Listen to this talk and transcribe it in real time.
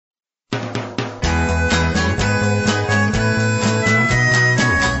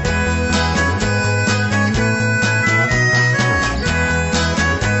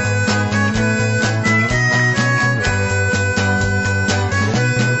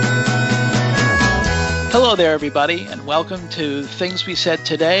Hello there, everybody, and welcome to Things We Said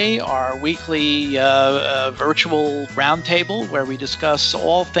Today, our weekly virtual roundtable where we discuss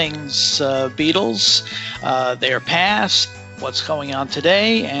all things Beatles, their past, what's going on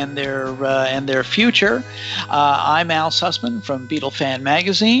today, and their future. I'm Al Sussman from Beatle Fan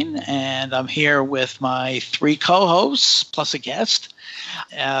Magazine, and I'm here with my three co-hosts plus a guest.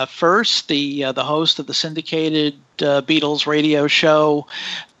 First, the host of the syndicated Beatles radio show,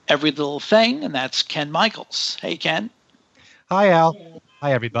 Every Little Thing, and that's Ken Michaels. Hey, Ken. Hi, Al.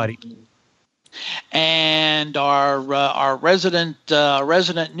 Hi, everybody. And our resident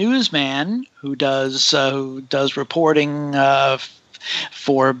newsman who does reporting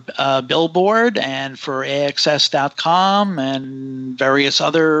for Billboard and for AXS.com and various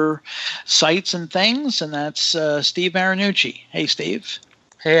other sites and things, and that's Steve Marinucci. Hey, Steve.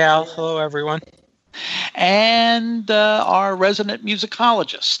 Hey, Al. Hello, everyone. And our resident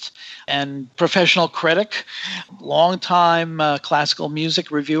musicologist and professional critic, longtime classical music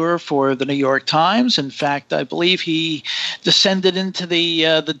reviewer for the New York Times. In fact, I believe he descended into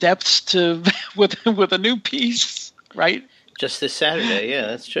the depths with a new piece, right? Just this Saturday, yeah,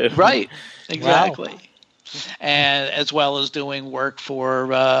 that's true. Right, exactly. Wow. And as well as doing work for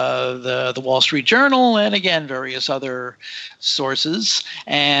the Wall Street Journal and, again, various other sources.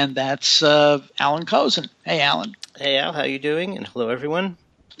 And that's Alan Kozin. Hey, Alan. Hey, Al, how you doing? And hello, everyone.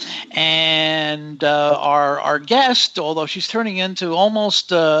 And our guest, although she's turning into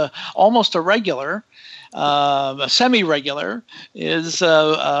almost a regular, a semi-regular, is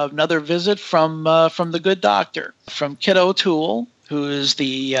another visit from the good doctor, from Kit O'Toole, who is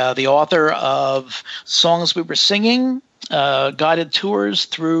the author of Songs We Were Singing, guided tours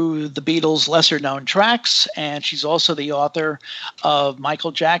through the Beatles' lesser-known tracks, and she's also the author of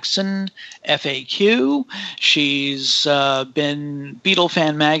Michael Jackson, FAQ. She's been Beatle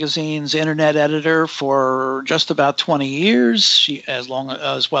Fan Magazine's internet editor for just about 20 years, as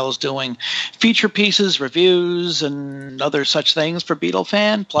well as doing feature pieces, reviews, and other such things for Beatle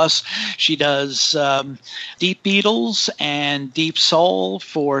Fan. Plus, she does Deep Beatles and Deep Soul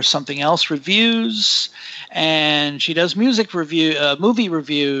for Something Else Reviews, and she does movie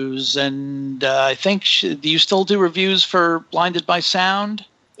reviews, and I think do you still do reviews for Blinded by Sound?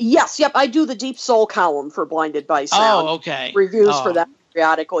 Yes, yep, I do the Deep Soul column for Blinded by Sound. Oh, okay. Reviews for that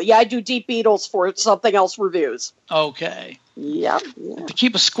periodical. Yeah, I do Deep Beatles for Something Else Reviews. Okay. Yeah. To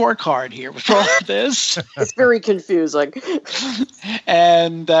keep a scorecard here with all of this. It's very confusing.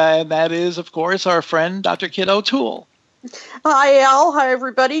 And that is, of course, our friend Dr. Kit O'Toole. Hi, Al. Hi,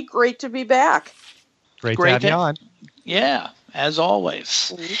 everybody. Great to be back. Great to have you on. Yeah, as always.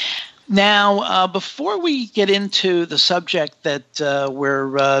 Mm-hmm. Now, before we get into the subject that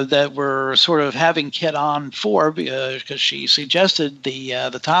we're sort of having Kit on for, because she suggested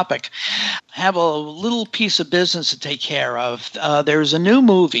the topic, I have a little piece of business to take care of. There's a new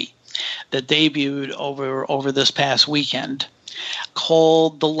movie that debuted over this past weekend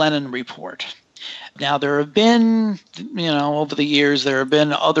called The Lennon Report. Now, there have been, over the years, there have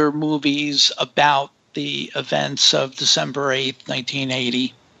been other movies about the events of December 8th,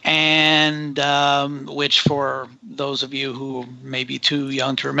 1980, and which, for those of you who may be too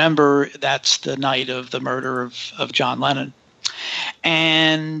young to remember, that's the night of the murder of John Lennon.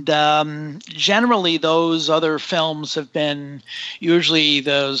 And generally, those other films have been usually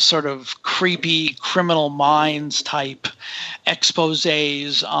those sort of creepy Criminal Minds type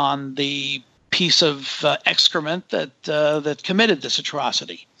exposés on the piece of excrement that committed this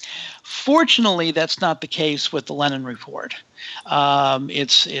atrocity. Fortunately, that's not the case with the Lennon Report.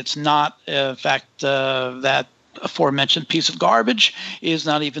 It's not, in fact, that aforementioned piece of garbage is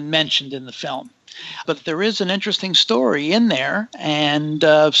not even mentioned in the film. But there is an interesting story in there, and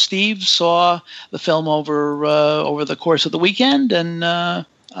Steve saw the film over the course of the weekend, and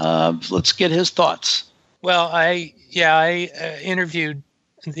let's get his thoughts. Well, I interviewed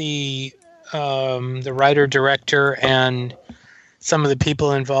the writer, director, and some of the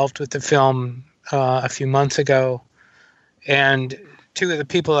people involved with the film a few months ago. And two of the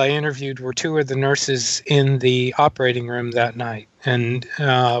people I interviewed were two of the nurses in the operating room that night, and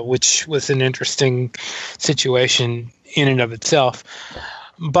which was an interesting situation in and of itself.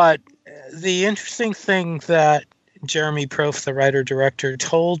 But the interesting thing that Jeremy Prof, the writer-director,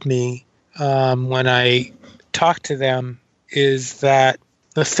 told me when I talked to them is that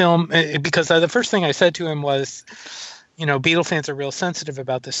the film, because the first thing I said to him was, Beatle fans are real sensitive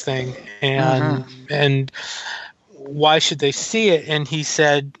about this thing, and why should they see it? And he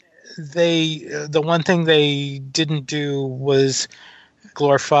said the one thing they didn't do was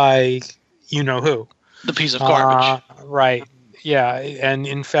glorify who. The piece of garbage. Right. Yeah, and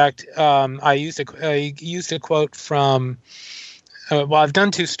in fact, I used a quote from. Well, I've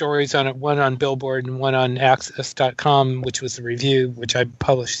done two stories on it, one on Billboard and one on Access.com, which was the review, which I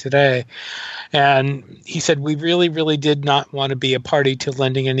published today. And he said, we really, really did not want to be a party to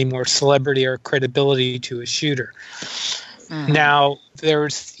lending any more celebrity or credibility to a shooter. Mm-hmm. Now,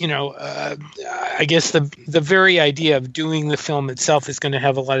 there's, I guess the very idea of doing the film itself is going to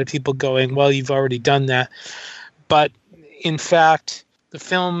have a lot of people going, well, you've already done that. But in fact, the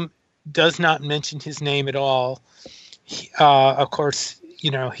film does not mention his name at all. Of course,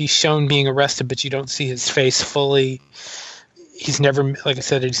 he's shown being arrested, but you don't see his face fully. He's never, like I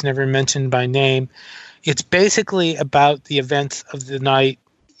said, he's never mentioned by name. It's basically about the events of the night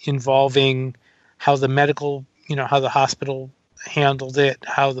involving how the medical, how the hospital handled it,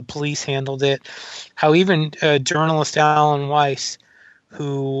 how the police handled it, how even journalist Alan Weiss,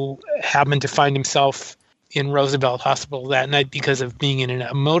 who happened to find himself in Roosevelt Hospital that night because of being in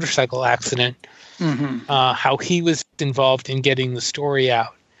a motorcycle accident, how he was involved in getting the story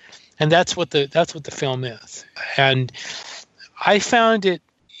out, and that's what the film is. And I found it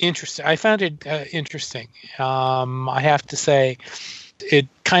interesting. I have to say, it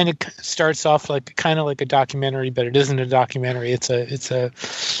kind of starts off like a documentary, but it isn't a documentary. It's a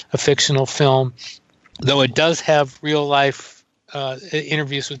fictional film, though it does have real life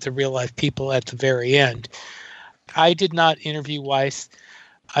interviews with the real life people at the very end. I did not interview Weiss.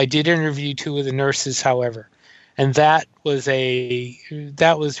 I did interview two of the nurses, however, and that was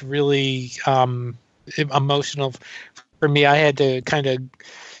really emotional for me. I had to kind of,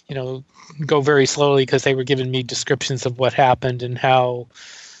 go very slowly because they were giving me descriptions of what happened and how,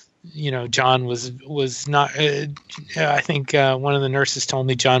 John was not. I think one of the nurses told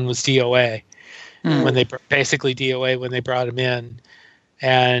me John was DOA when they basically DOA when they brought him in,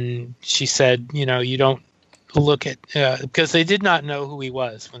 and she said, you don't look at because they did not know who he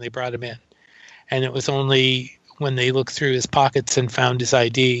was when they brought him in, and it was only when they looked through his pockets and found his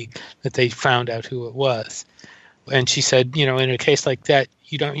ID that they found out who it was. And she said, in a case like that,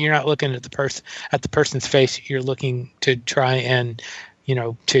 you're not looking at the person's face. You're looking to try and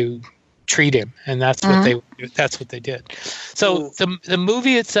to treat him, and that's what they did. So the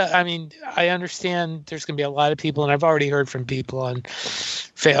movie itself, I understand there's going to be a lot of people, and I've already heard from people on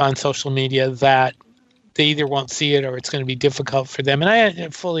social media that they either won't see it or it's going to be difficult for them. And I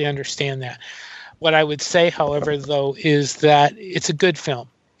fully understand that. What I would say, however, though, is that it's a good film.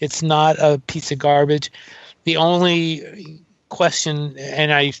 It's not a piece of garbage. The only question,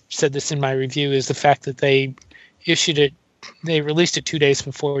 and I said this in my review, is the fact that they released it 2 days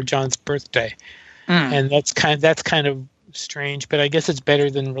before John's birthday. And that's kind of strange, but I guess it's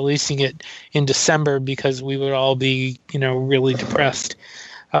better than releasing it in December because we would all be, really depressed.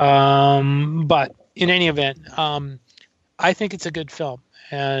 But in any event, I think it's a good film,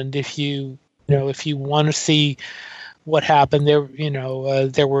 and if you want to see what happened,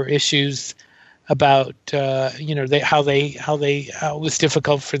 there were issues about how it was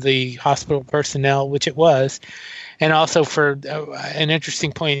difficult for the hospital personnel, which it was, and also for an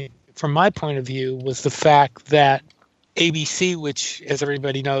interesting point from my point of view was the fact that ABC, which, as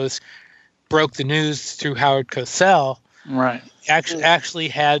everybody knows, broke the news through Howard Cosell. Right. Actually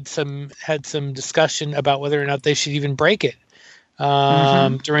had some discussion about whether or not they should even break it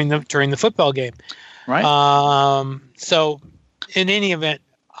during the football game. Right. So in any event,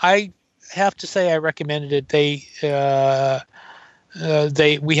 I have to say I recommended it.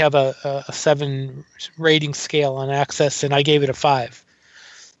 We have a 7 rating scale on Access, and I gave it a 5.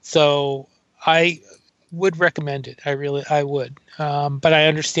 So I would recommend it. I would. But I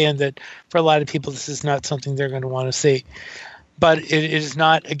understand that for a lot of people, this is not something they're going to want to see. But it is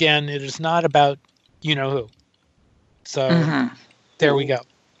not. Again, it is not about who. So there we go.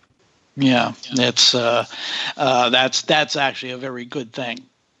 Yeah, it's that's actually a very good thing.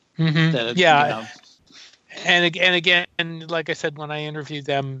 And again, like I said when I interviewed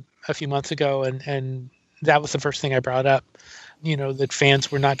them a few months ago, and that was the first thing I brought up. That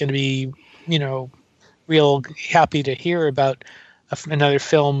fans were not going to be real happy to hear about another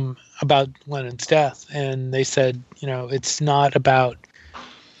film about Lennon's death, and they said, it's not about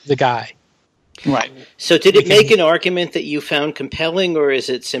the guy. Right. So did it make an argument that you found compelling, or is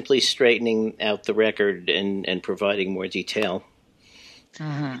it simply straightening out the record and providing more detail?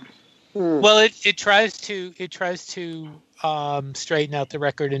 Well, it tries to straighten out the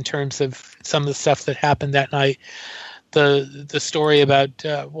record in terms of some of the stuff that happened that night. The story about,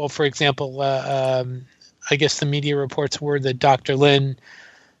 for example, I guess the media reports were that Dr. Lynn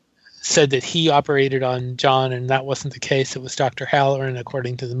said that he operated on John, and that wasn't the case. It was Dr. Halloran,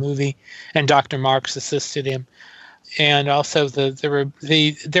 according to the movie, and Dr. Marks assisted him. and also there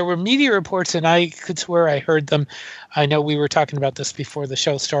were media reports, and I could swear I heard them. I know we were talking about this before the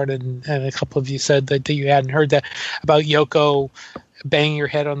show started, and a couple of you said that you hadn't heard that about Yoko banging her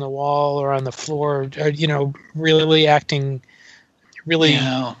head on the wall or on the floor, or, really acting really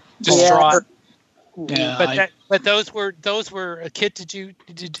distraught. Yeah, but those were Kit. Do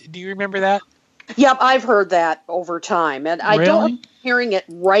you remember that? Yep, I've heard that over time, and I don't remember hearing it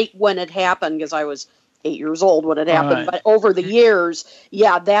right when it happened because I was 8 years old when it happened. Right. But over the years,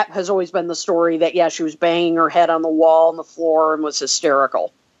 that has always been the story that she was banging her head on the wall and the floor and was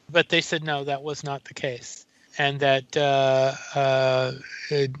hysterical. But they said no, that was not the case, and that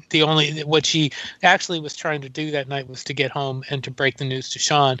what she actually was trying to do that night was to get home and to break the news to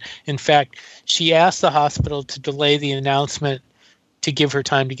Sean. In fact, she asked the hospital to delay the announcement to give her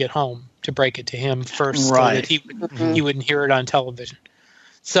time to get home, to break it to him first, so that he wouldn't hear it on television.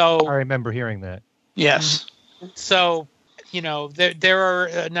 So I remember hearing that. Yes. So, there are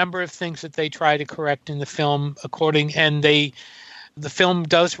a number of things that they try to correct in the film and the film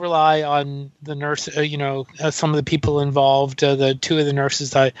does rely on the nurse, some of the people involved. The two of the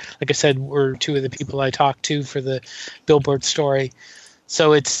nurses, like I said, were two of the people I talked to for the Billboard story.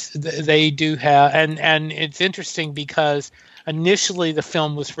 So they do have, and it's interesting because initially the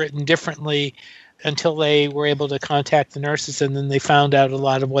film was written differently until they were able to contact the nurses, and then they found out a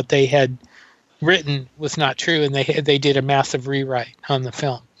lot of what they had written was not true, and they did a massive rewrite on the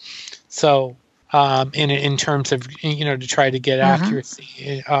film. So in terms of to try to get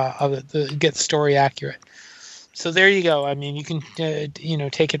accuracy of it, get the story accurate. So there you go. I mean, you can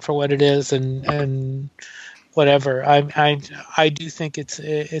take it for what it is and whatever. I do think it's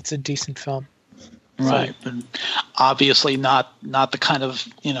a decent film. Right, but obviously not the kind of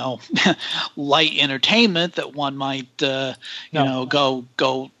light entertainment that one might go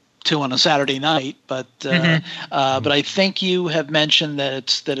to on a Saturday night. But but I think you have mentioned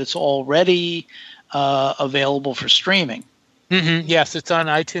that it's already available for streaming. Mm-hmm. Yes, it's on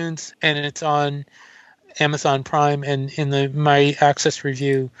iTunes and it's on Amazon Prime, and in the My Access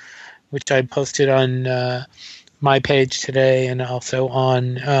review, which I posted on my page today, and also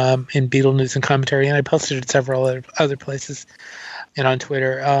on in Beatle News and Commentary, and I posted it several other places and on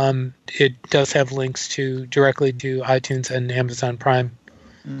Twitter. It does have links directly to iTunes and Amazon Prime.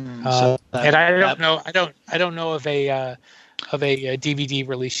 And I don't know of a DVD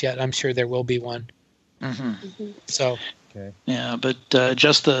release yet. I'm sure there will be one. So. Okay. Yeah, but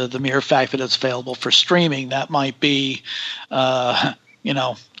just the mere fact that it's available for streaming, that might be,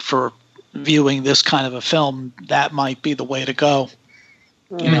 for viewing this kind of a film, that might be the way to go.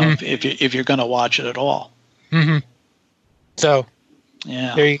 If you're going to watch it at all. Mm-hmm. So,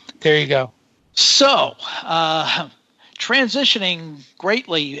 yeah, there you go. So, transitioning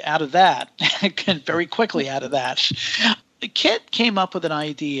greatly out of that, very quickly out of that, Kit came up with an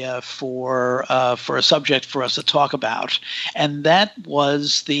idea for a subject for us to talk about, and that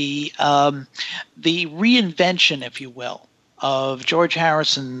was the reinvention, if you will, of George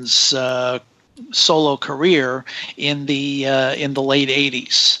Harrison's solo career in the late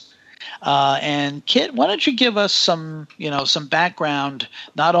 80s. And Kit, why don't you give us some background,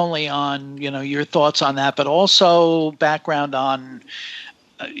 not only on your thoughts on that, but also background on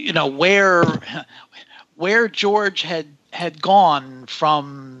where George had gone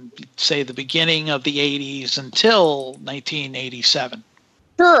from, say, the beginning of the 80s until 1987.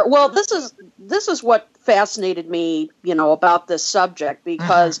 Sure. Well, this is what fascinated me, about this subject,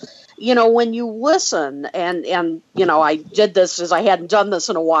 because, when you listen and I did this as I hadn't done this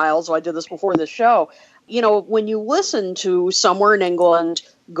in a while, so I did this before the show. When you listen to Somewhere in England,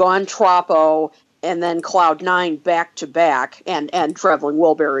 Gone Troppo, and then Cloud Nine back to back, and Traveling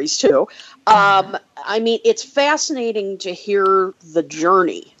Wilburys too. I mean, it's fascinating to hear the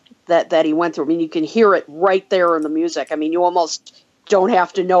journey that he went through. I mean, you can hear it right there in the music. I mean, you almost don't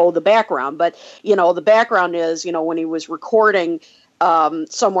have to know the background, but the background is when he was recording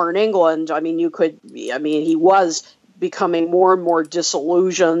Somewhere in England. I mean, he was becoming more and more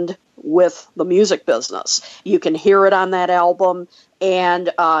disillusioned with the music business. You can hear it on that album, and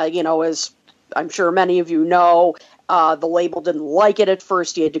as I'm sure many of you know, the label didn't like it at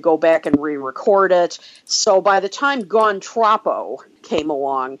first. He had to go back and re-record it. So by the time Gone Troppo came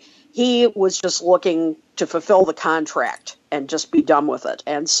along, he was just looking to fulfill the contract and just be done with it.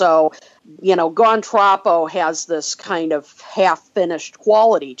 And so, Gone Troppo has this kind of half-finished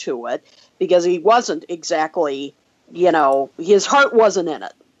quality to it because he wasn't exactly, his heart wasn't in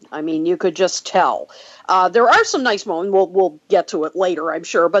it. I mean, you could just tell. There are some nice moments. We'll get to it later, I'm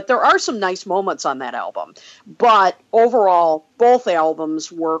sure, but there are some nice moments on that album. But overall, both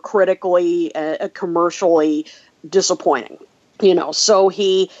albums were critically, commercially disappointing. So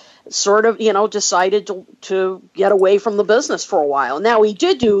he sort of, decided to get away from the business for a while. Now, he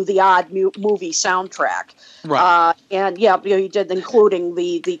did do the odd movie soundtrack. Right. And he did, including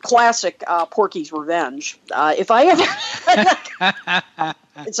the classic Porky's Revenge. If I ever...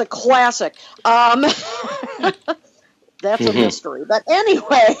 It's a classic. That's a mystery. But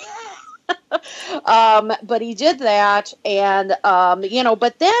anyway... but he did that, and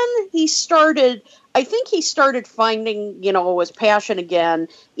but then he started. I think he started finding, his passion again,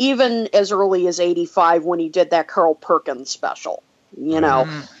 even as early as '85 when he did that Carl Perkins special.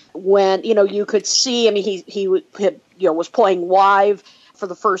 When you could see. I mean, he was playing live for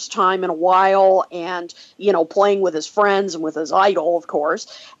the first time in a while, and playing with his friends and with his idol, of course.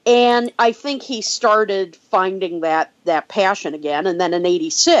 And I think he started finding that passion again. And then in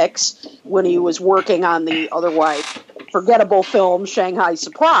 '86, when he was working on the otherwise forgettable film Shanghai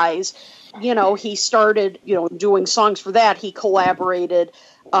Surprise, he started doing songs for that. He collaborated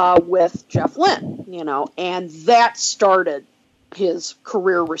with Jeff Lynne, and that started his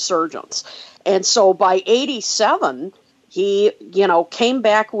career resurgence. And so by '87, he, came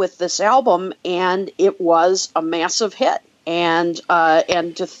back with this album, and it was a massive hit. And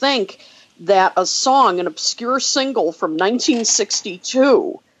to think that a song, an obscure single from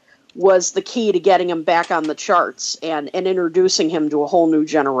 1962, was the key to getting him back on the charts and introducing him to a whole new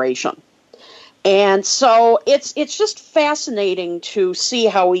generation. And so it's just fascinating to see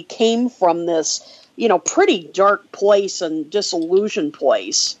how he came from this, pretty dark place and disillusioned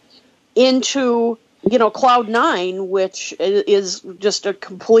place into Cloud Nine, which is just a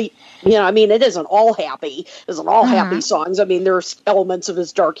complete, it isn't all happy. It isn't all happy songs. I mean, there's elements of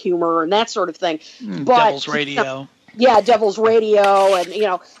his dark humor and that sort of thing. But Devil's Radio. Devil's Radio.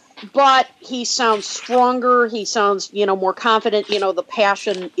 And, but he sounds stronger. He sounds, more confident. The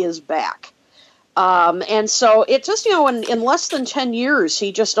passion is back. And so it just, in less than 10 years,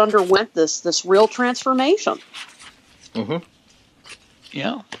 he just underwent this real transformation. Mm-hmm.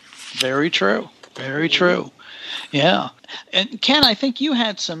 Yeah, very true. Very true. Yeah. And Ken, I think you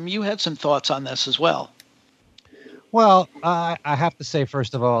had some thoughts on this as well. Well, I have to say,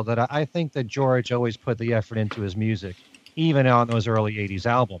 first of all, that I think that George always put the effort into his music, even on those early 80s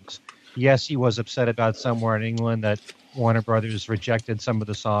albums. Yes, he was upset about Somewhere in England that Warner Brothers rejected some of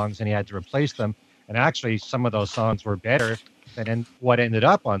the songs and he had to replace them. And actually, some of those songs were better than what ended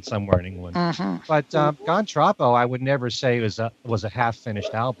up on Somewhere in England. Mm-hmm. But Gone Troppo, I would never say was a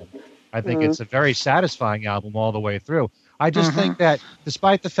half-finished album. I think it's a very satisfying album all the way through. I just think that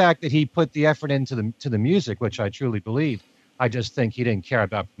despite the fact that he put the effort into the music, which I truly believe, I just think he didn't care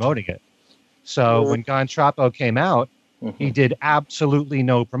about promoting it. So when Gone Troppo came out, he did absolutely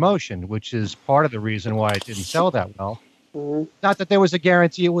no promotion, which is part of the reason why it didn't sell that well. Not that there was a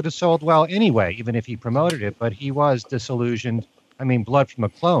guarantee it would have sold well anyway, even if he promoted it, but he was disillusioned. I mean, Blood from a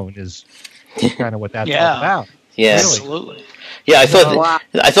Clone is kind of what that's all about. Yeah, really. Absolutely. Yeah, I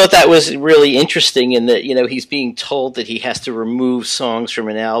thought that was really interesting in that, he's being told that he has to remove songs from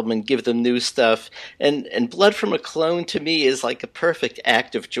an album and give them new stuff. And Blood from a Clone to me is like a perfect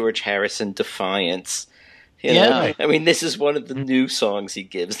act of George Harrison defiance. I mean, this is one of the new songs he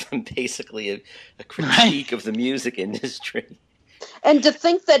gives them, basically a critique of the music industry. And to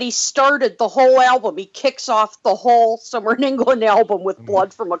think that he started the whole album, he kicks off the whole Somewhere in England album with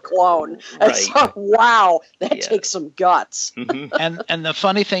Blood from a Clone. Wow, that takes some guts. And the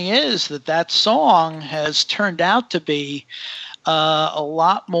funny thing is that song has turned out to be a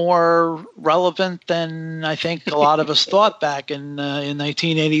lot more relevant than I think a lot of us thought back in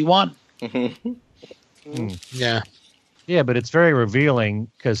 1981. Yeah. Yeah, but it's very revealing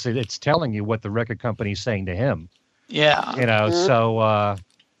because it's telling you what the record company's saying to him. Yeah. So,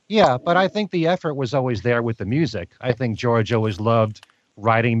 but I think the effort was always there with the music. I think George always loved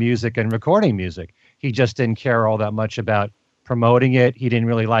writing music and recording music. He just didn't care all that much about promoting it. He didn't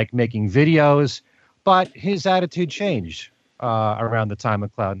really like making videos, but his attitude changed around the time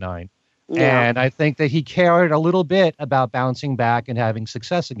of Cloud Nine. Yeah. And I think that he cared a little bit about bouncing back and having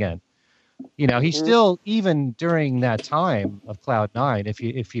success again. He still, even during that time of Cloud Nine,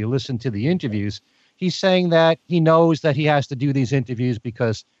 if you listen to the interviews, he's saying that he knows that he has to do these interviews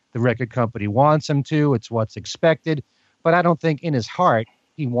because the record company wants him to. It's what's expected. But I don't think in his heart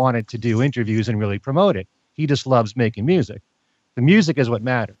he wanted to do interviews and really promote it. He just loves making music. The music is what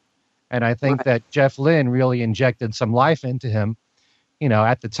mattered. And I think that Jeff Lynne really injected some life into him.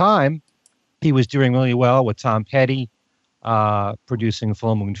 At the time, he was doing really well with Tom Petty, producing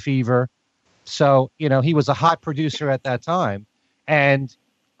Full Moon Fever. So, he was a hot producer at that time. And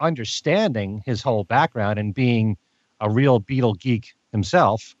understanding his whole background and being a real Beatle geek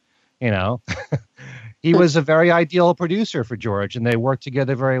himself, he was a very ideal producer for George, and they worked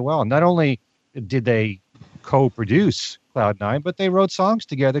together very well. Not only did they co-produce Cloud Nine, but they wrote songs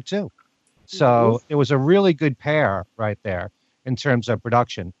together too. So it was a really good pair right there in terms of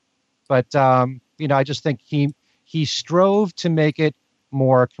production. But I just think he strove to make it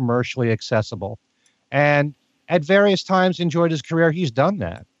more commercially accessible, and at various times in George's career, he's done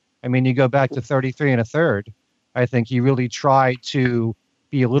that. I mean, you go back to 33 1/3. I think he really tried to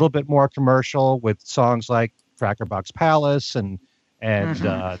be a little bit more commercial with songs like Crackerbox Palace and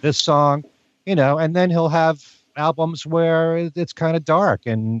this song, and then he'll have albums where it's kind of dark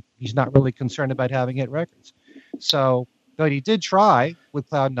and he's not really concerned about having hit records. So, but he did try with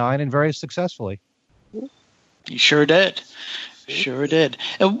Cloud Nine and very successfully. He sure did. Sure did.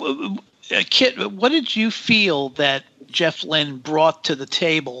 Kit, what did you feel that Jeff Lynne brought to the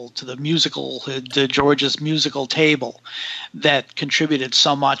table, to the George's musical table, that contributed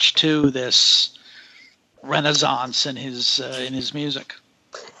so much to this renaissance in his music?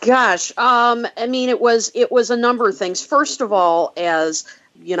 Gosh, I mean, it was a number of things. First of all, as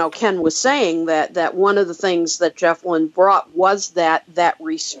Ken was saying, that one of the things that Jeff Lynne brought was that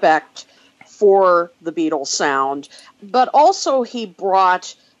respect for the Beatles sound, but also he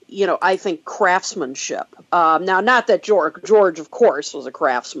brought, I think, craftsmanship. Now, not that George, of course, was a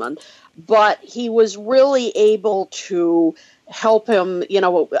craftsman, but he was really able to help him,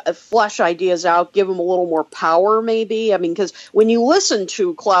 flesh ideas out, give him a little more power, maybe. I mean, because when you listen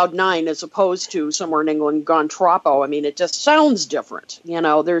to Cloud Nine as opposed to Somewhere in England Gone Troppo, I mean, it just sounds different.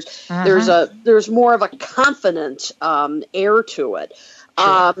 There's more of a confident air to it.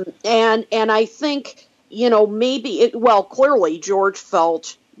 Sure. And I think, clearly George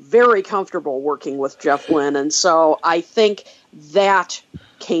felt very comfortable working with Jeff Lynne, and so I think that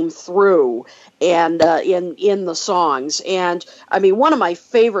came through and in the songs. And I mean, one of my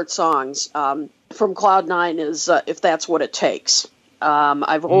favorite songs from Cloud Nine is If That's What It Takes.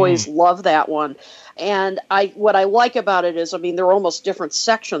 I've always loved that one. And what I like about it is, I mean, there are almost different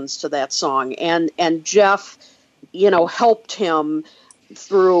sections to that song, and Jeff, helped him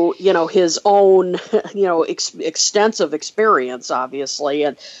through, his own, extensive experience, obviously,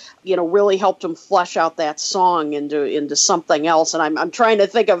 and, really helped him flesh out that song into something else. And I'm trying to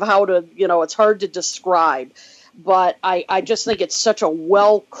think of how to, it's hard to describe, but I just think it's such a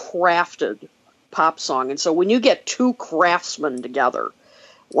well-crafted pop song. And so when you get two craftsmen together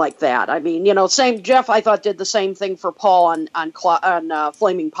like that, I mean, same Jeff, I thought, did the same thing for Paul on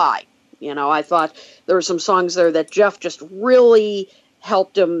Flaming Pie. I thought there were some songs there that Jeff just really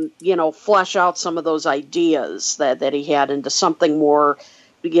helped him, flesh out some of those ideas that he had into something more,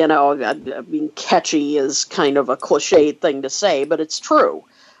 I mean, catchy is kind of a cliched thing to say, but it's true,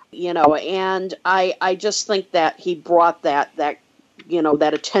 and I just think that he brought that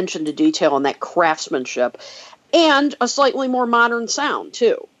attention to detail and that craftsmanship and a slightly more modern sound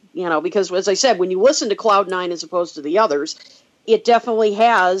too, because as I said, when you listen to Cloud Nine as opposed to the others, it definitely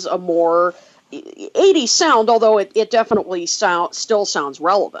has a more 80s sound, although it definitely still sounds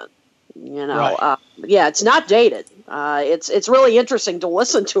relevant. Right. It's not dated. It's really interesting to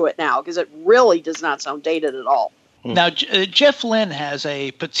listen to it now because it really does not sound dated at all. Now, Jeff Lynne has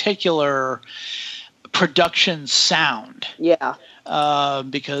a particular production sound. Yeah.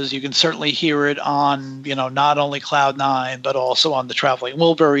 Because you can certainly hear it on, not only Cloud Nine, but also on the Traveling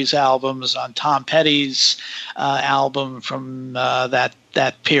Wilburys albums, on Tom Petty's album from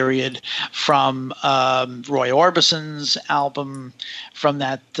that period, from Roy Orbison's album from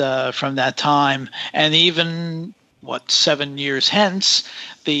that time, and even 7 years hence,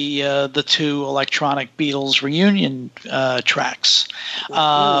 the two electronic Beatles reunion tracks.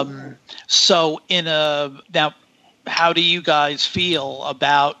 So now, how do you guys feel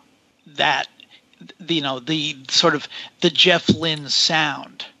about that? The sort of the Jeff Lynne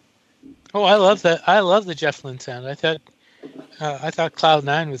sound. Oh, I love that. I love the Jeff Lynne sound. I thought Cloud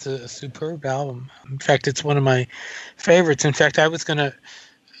Nine was a superb album. In fact, it's one of my favorites. In fact, I was gonna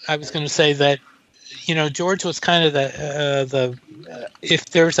say that George was kind of the if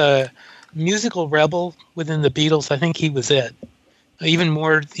there's a musical rebel within the Beatles, I think he was it. Even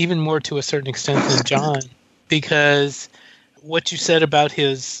more to a certain extent than John. Because what you said about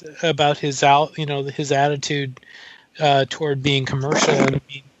his his attitude toward being commercial. I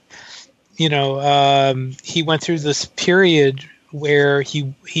mean, he went through this period where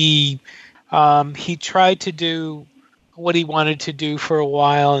he tried to do what he wanted to do for a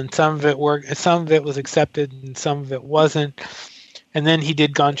while, and some of it worked, some of it was accepted, and some of it wasn't. And then he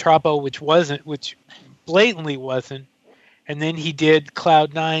did Gone Troppo, which blatantly wasn't. And then he did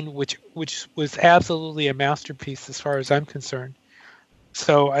Cloud Nine, which was absolutely a masterpiece as far as I'm concerned.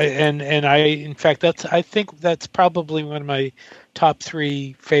 So in fact, I think that's probably one of my top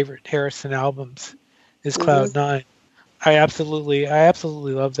 3 favorite Harrison albums is Cloud Nine. I absolutely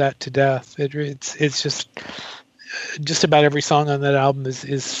love that to death. It's just about every song on that album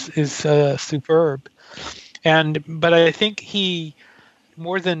is superb. But I think he,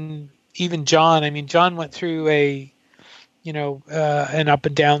 more than even John, I mean, John went through an up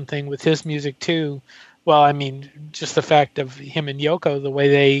and down thing with his music too. Well, I mean, just the fact of him and Yoko, the way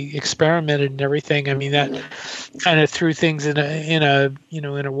they experimented and everything. I mean, that kind of threw things in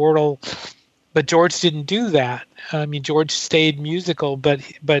a whirl. But George didn't do that. I mean, George stayed musical, but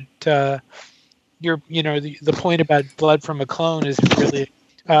the point about Blood from a Clone is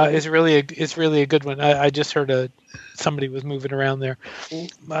really a good one. I just heard somebody was moving around there.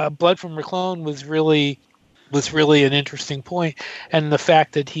 Blood from a Clone was really an interesting point, and the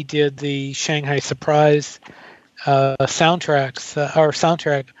fact that he did the Shanghai Surprise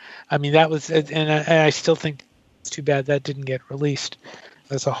soundtrack. I mean, that was, and I still think it's too bad that didn't get released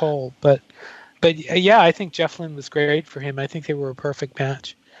as a whole. But yeah, I think Jeff Lynne was great for him. I think they were a perfect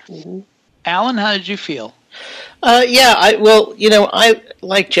match. Alan, how did you feel? I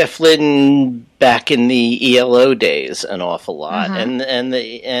like Jeff Lynne back in the ELO days an awful lot,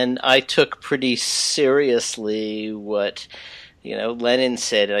 and I took pretty seriously what Lennon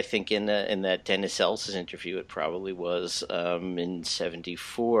said. I think in that Dennis Ellis interview, it probably was in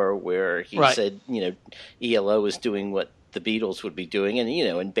 '74, where he said ELO was doing what the Beatles would be doing,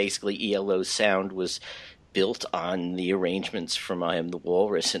 and basically ELO's sound was built on the arrangements from I Am the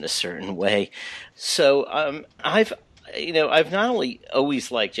Walrus in a certain way. So I've not only always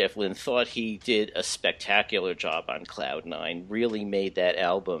liked Jeff Lynne, thought he did a spectacular job on Cloud Nine, really made that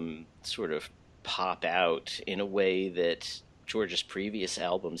album sort of pop out in a way that George's previous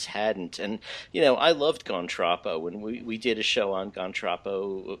albums hadn't. And, I loved Gontrapo, and we did a show on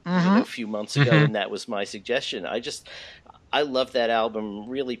Gontrapo a few months ago, and that was my suggestion. I love that album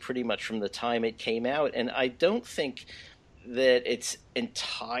really pretty much from the time it came out, and I don't think that it's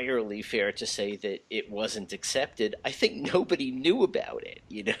entirely fair to say that it wasn't accepted. I think nobody knew about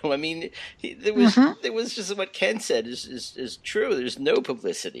it. I mean, there was just what Ken said is true. There's no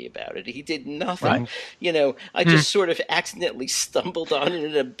publicity about it. He did nothing. Right. I just sort of accidentally stumbled on it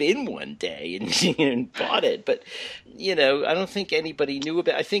in a bin one day and bought it. But I don't think anybody knew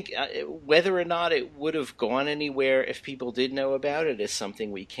about it. I think whether or not it would have gone anywhere if people did know about it is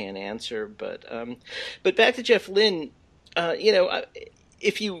something we can't answer. But back to Jeff Lynne.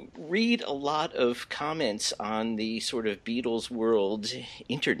 If you read a lot of comments on the sort of Beatles world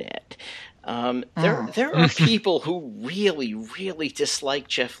internet, there are people who really, really dislike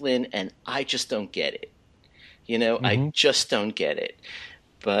Jeff Lynne, and I just don't get it. I just don't get it.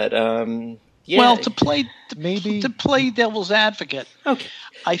 But well, to play devil's advocate, okay,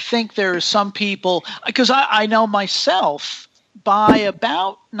 I think there are some people, because I know myself. By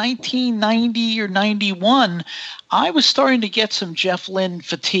about 1990 or 91, I was starting to get some Jeff Lynne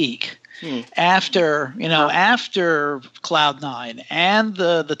fatigue after Cloud Nine and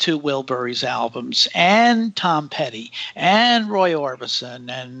the two Wilburys albums and Tom Petty and Roy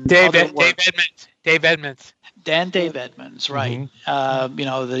Orbison and Dave Edmunds. Dave Edmunds, right?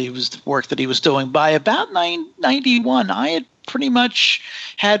 That he was the work that he was doing. By about 91, I had pretty much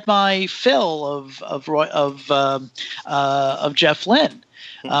had my fill of Jeff Lynne.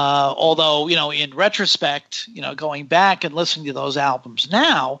 Although, in retrospect, going back and listening to those albums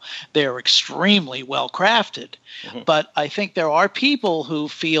now, they're extremely well crafted. But I think there are people who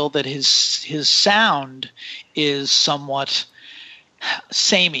feel that his sound is somewhat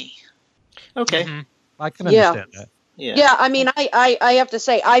samey. Okay. I can understand that. Yeah, I mean, I have to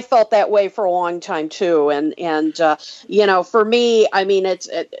say, I felt that way for a long time too, and for me, I mean, it's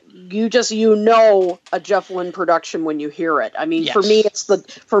a Jeff Lynne production when you hear it. I mean, yes. for me,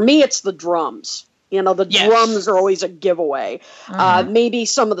 it's the drums. The drums are always a giveaway. Maybe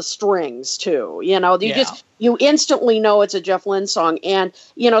some of the strings too. You instantly know it's a Jeff Lynne song, and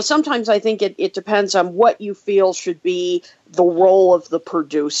sometimes I think it depends on what you feel should be the role of the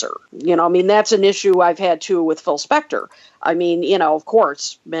producer. I mean, that's an issue I've had too with Phil Spector. I mean, of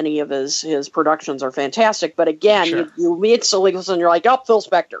course, many of his productions are fantastic, but again, sure. you instantly listen, you're like, oh, Phil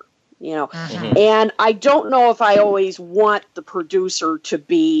Spector. And I don't know if I always want the producer to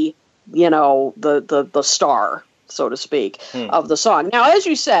be the star, so to speak, of the song. Now, as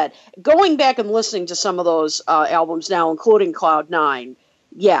you said, going back and listening to some of those albums now, including Cloud Nine,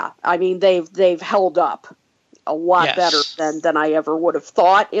 yeah, I mean, they've held up a lot better than I ever would have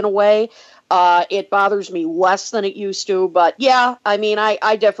thought, in a way. It bothers me less than it used to, but yeah, I mean,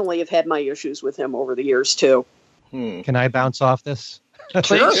 I definitely have had my issues with him over the years, too. Can I bounce off this?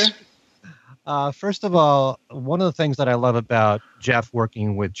 Please. First of all, one of the things that I love about Jeff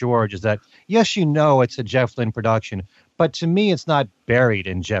working with George is that, yes, it's a Jeff Lynne production, but to me, it's not buried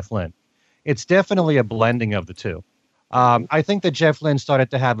in Jeff Lynne. It's definitely a blending of the two. I think that Jeff Lynne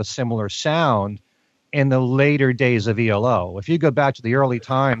started to have a similar sound in the later days of ELO. If you go back to the early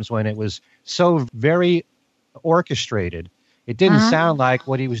times when it was so very orchestrated, it didn't sound like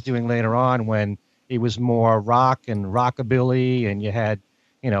what he was doing later on when it was more rock and rockabilly, and you had,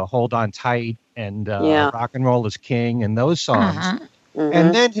 Hold On Tight and Rock and Roll is King and those songs.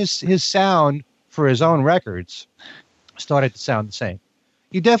 And then his sound for his own records started to sound the same.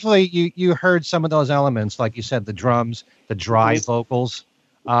 You definitely, you heard some of those elements, like you said, the drums, the dry vocals.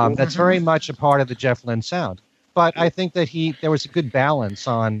 That's very much a part of the Jeff Lynne sound. But I think that there was a good balance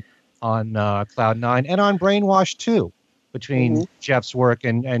on Cloud Nine and on Brainwash too, between Jeff's work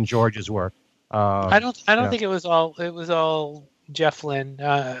and George's work. I don't think it was all Jeff Lynne.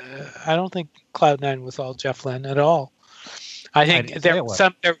 I don't think Cloud Nine was all Jeff Lynne at all. I think there were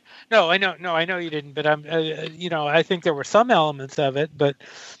some. I know you didn't, but I think there were some elements of it, but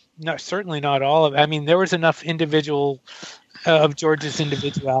certainly not all of it. I mean, there was enough of George's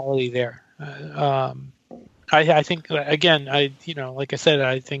individuality there. I think again, like I said,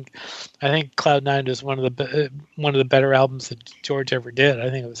 I think Cloud Nine is one of the better albums that George ever did. I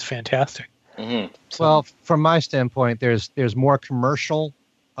think it was fantastic. Mm-hmm. So, well, from my standpoint, there's more commercial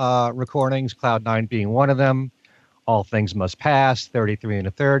recordings, Cloud Nine being one of them. All Things Must Pass, 33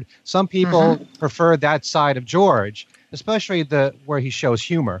 1/3. Some people prefer that side of George, especially where he shows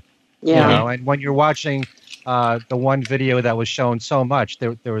humor. Yeah. And when you're watching the one video that was shown so much,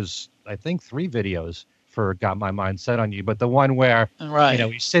 there was, I think, 3 videos for Got My Mind Set on You, but the one where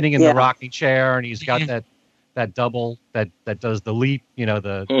he's sitting in the rocking chair and he's got that double that does the leap,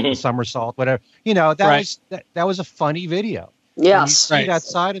 the somersault, whatever. That was a funny video. Yes. You see that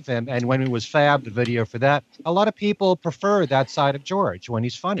side of him, and when it was Fab, the video for that, a lot of people prefer that side of George when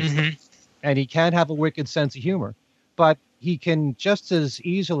he's funny. And he can have a wicked sense of humor, but he can just as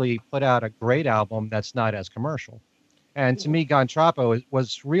easily put out a great album that's not as commercial. And to me, Gontrapo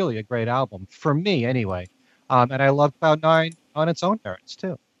was really a great album, for me anyway. And I love Cloud Nine on its own merits,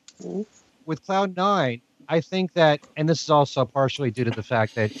 too. With Cloud Nine, I think that, and this is also partially due to the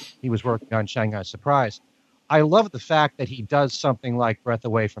fact that he was working on Shanghai Surprise, I love the fact that he does something like Breath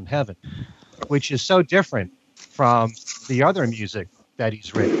Away from Heaven, which is so different from the other music that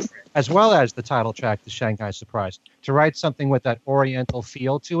he's written, as well as the title track to Shanghai Surprise. To write something with that oriental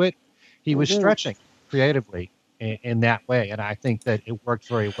feel to it, he was stretching creatively in that way, and I think that it worked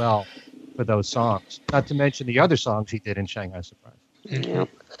very well for those songs. Not to mention the other songs he did in Shanghai Surprise.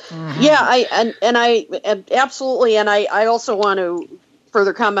 Yeah, I absolutely, and I also want to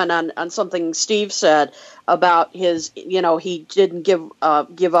further comment on something Steve said about his, he didn't give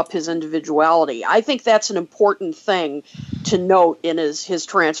up his individuality. I think that's an important thing to note in his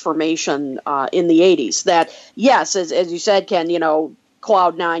transformation in the 80s. That, yes, as you said, Ken,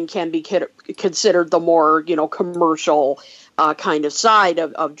 Cloud Nine can be considered the more, commercial kind of side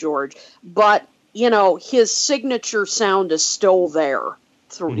of George. But, his signature sound is still there.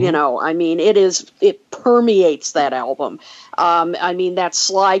 It permeates that album. That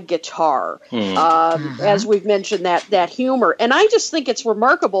slide guitar, as we've mentioned, that humor. And I just think it's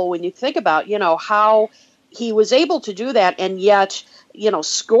remarkable when you think about, how he was able to do that and yet,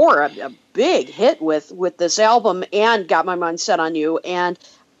 score a big hit with this album and Got My Mind Set on You. And,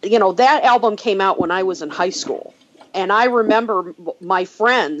 that album came out when I was in high school. And I remember my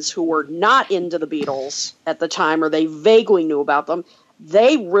friends who were not into the Beatles at the time, or they vaguely knew about them,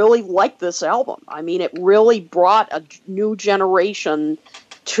 they really liked this album. It really brought a new generation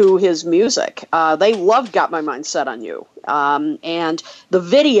to his music. They loved Got My Mind Set on You. And the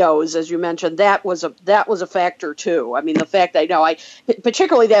videos, as you mentioned, that was a factor too. The fact that,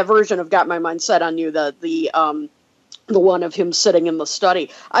 particularly that version of Got My Mind Set on You, the one of him sitting in the study,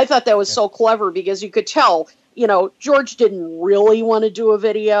 I thought that was so clever because you could tell, George didn't really want to do a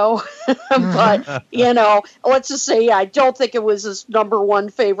video, but, let's just say, I don't think it was his number one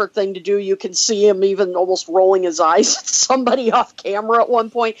favorite thing to do. You can see him even almost rolling his eyes at somebody off camera at one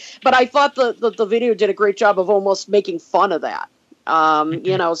point. But I thought the video did a great job of almost making fun of that. I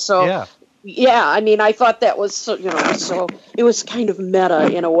thought that was, so it was kind of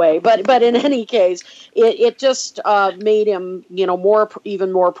meta in a way, but in any case, it just made him,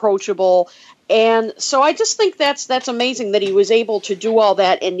 even more approachable. And so I just think that's amazing that he was able to do all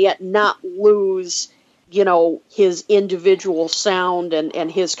that and yet not lose, his individual sound and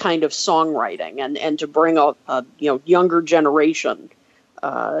his kind of songwriting and to bring a younger generation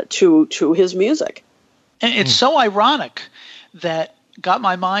to his music. And it's so ironic that Got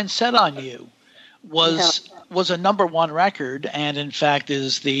My Mind Set on You was a number one record, and in fact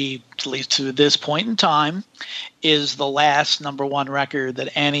is at least to this point in time, is the last number one record that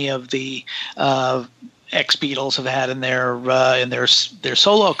any of the ex-Beatles have had in their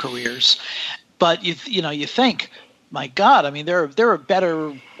solo careers. But you think, my God, I mean, there are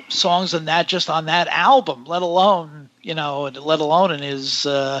better songs than that just on that album, let alone in his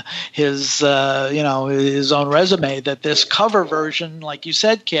own resume, that this cover version, like you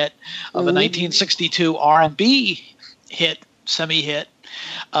said, Kit, of a 1962 R&B hit, semi-hit,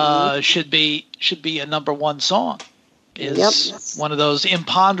 should be a number one song. Is one of those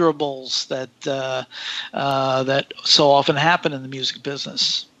imponderables that so often happen in the music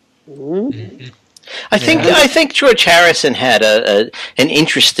business. Mm-hmm. I think George Harrison had an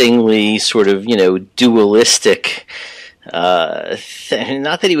interestingly sort of dualistic.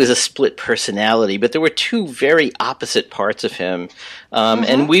 Not that he was a split personality, but there were two very opposite parts of him,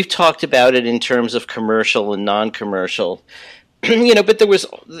 and we've talked about it in terms of commercial and non-commercial. But there was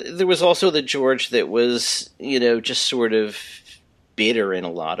also the George that was just sort of bitter in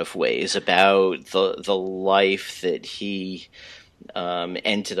a lot of ways about the life that he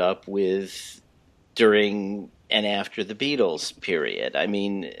ended up with during and after the Beatles period. I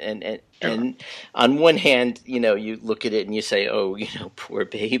mean, and on one hand, you look at it and you say, oh, poor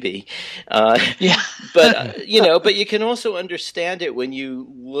baby. But you can also understand it when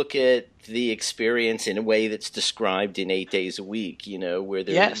you look at the experience in a way that's described in 8 Days a Week, where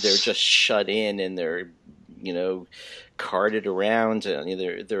they're just shut in and they're, carted around.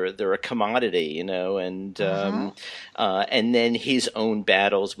 They're a commodity, and then his own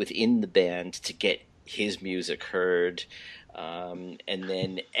battles within the band to get his music heard, and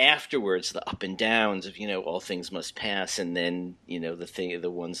then afterwards the up and downs of all things must pass, and then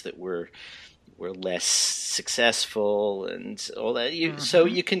the ones that were less successful and all that. So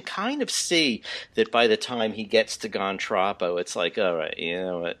you can kind of see that by the time he gets to Gone Troppo, it's like, all right, you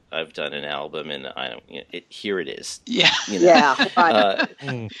know what, I've done an album and I don't. Here it is. Yeah. And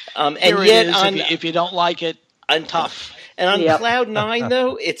yet, if you don't like it, I'm tough. And on Cloud Nine,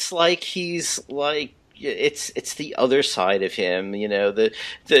 though, it's like he's like. It's the other side of him,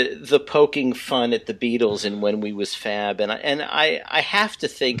 the poking fun at the Beatles and When We Was Fab, and I have to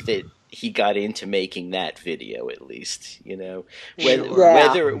think that he got into making that video at least,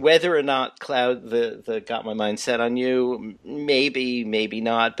 whether or not Cloud the Got My Mind Set on You, maybe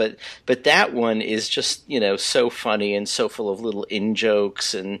not, but that one is just so funny and so full of little in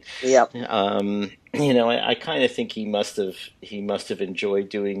jokes, and I kind of think he must have enjoyed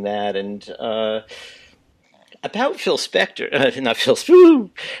doing that. And about Phil Spector, not Phil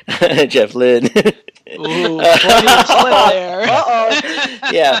Spector, Jeff Lynne. Ooh, Freudian slip there.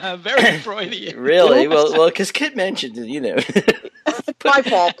 Yeah, very Freudian. Really? Well, because Kit mentioned, My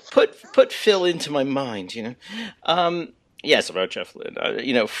fault. Put Phil into my mind, Yes, about Jeff Lynne.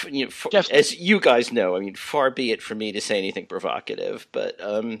 As you guys know, I mean, far be it from me to say anything provocative, but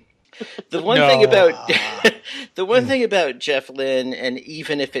the one thing about Jeff Lynne, and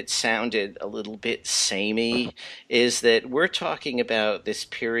even if it sounded a little bit samey, is that we're talking about this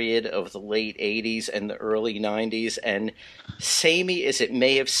period of the late 80s and the early 90s, and samey as it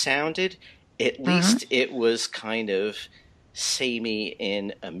may have sounded, at least it was kind of samey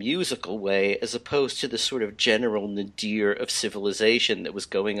in a musical way, as opposed to the sort of general nadir of civilization that was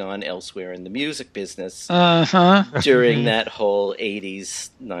going on elsewhere in the music business during that whole 80s,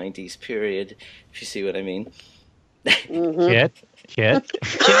 90s period, if you see what I mean. Kit?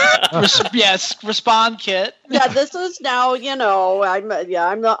 Yes, respond, Kit. Yeah, this is now, I'm the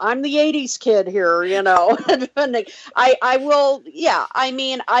 80s kid here, I will,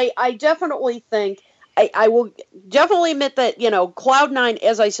 I definitely think I will definitely admit that, Cloud Nine,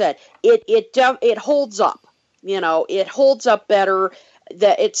 as I said, it holds up. It holds up better.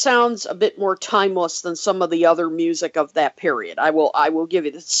 That it sounds a bit more timeless than some of the other music of that period. I will give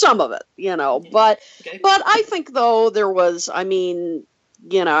you some of it, But I think though there was, this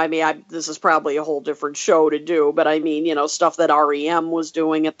is probably a whole different show to do, but stuff that REM was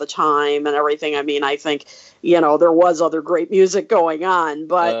doing at the time and everything. I think, there was other great music going on,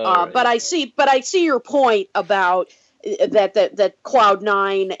 but I see your point about that Cloud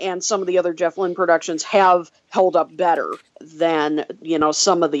Nine and some of the other Jeff Lynne productions have held up better than,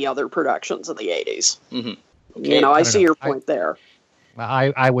 some of the other productions of the 80s. Mm-hmm. Okay. I see your point there.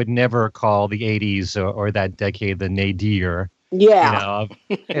 I would never call the 80s or that decade the nadir. Yeah.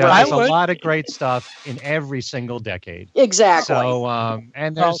 There's a lot of great stuff in every single decade. Exactly. So,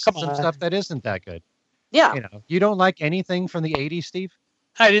 and there's some stuff that isn't that good. Yeah. You don't like anything from the 80s, Steve?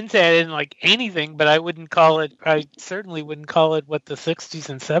 I didn't say I didn't like anything, but I certainly wouldn't call it what the 60s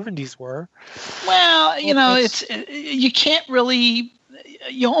and 70s were. Well, you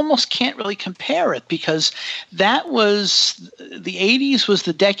almost can't really compare it, because that was the 80s was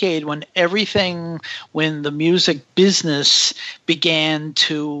the decade when the music business began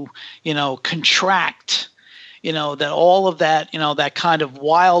to, contract. That all of that, that kind of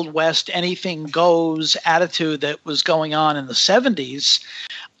Wild West, anything goes attitude that was going on in the 70s,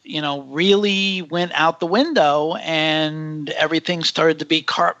 really went out the window, and everything started to be,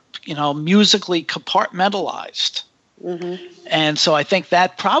 musically compartmentalized. Mm-hmm. And so I think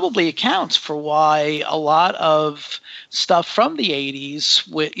that probably accounts for why a lot of stuff from the 80s,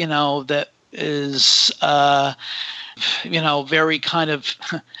 that is, very kind of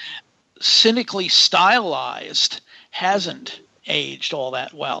cynically stylized, hasn't aged all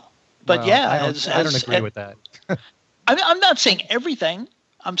that well. But I don't agree with that. I'm not saying everything.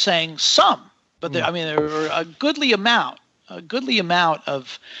 I'm saying some. But there are a goodly amount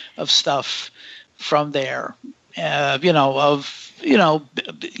of stuff from there. Hit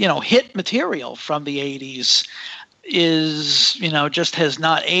material from the 80s is, just has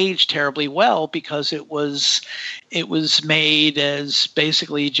not aged terribly well, because it was made as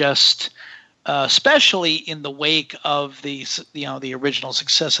basically just, especially in the wake of the original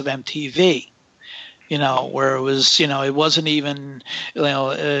success of MTV, where it was, it wasn't even,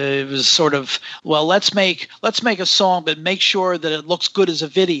 it was sort of, well, let's make a song, but make sure that it looks good as a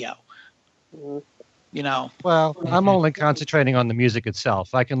video. Well, I'm only concentrating on the music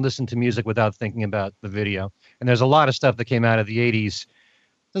itself. I can listen to music without thinking about the video. And there's a lot of stuff that came out of the 80s.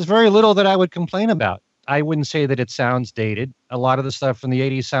 There's very little that I would complain about. I wouldn't say that it sounds dated. A lot of the stuff from the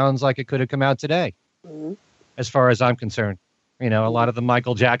 80s sounds like it could have come out today, as far as I'm concerned. A lot of the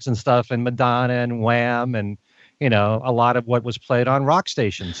Michael Jackson stuff and Madonna and Wham and, a lot of what was played on rock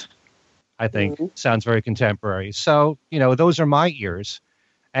stations, I think, sounds very contemporary. So, those are my ears.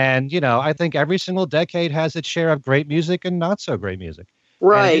 And, I think every single decade has its share of great music and not so great music.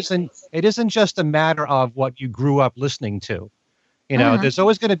 Right. It isn't just a matter of what you grew up listening to. There's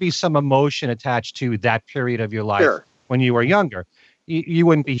always going to be some emotion attached to that period of your life. When you were younger. You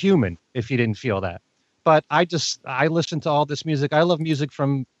wouldn't be human if you didn't feel that. But I listen to all this music. I love music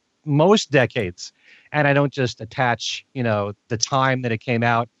from most decades. And I don't just attach, the time that it came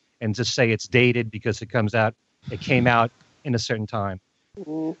out and just say it's dated because it came out in a certain time.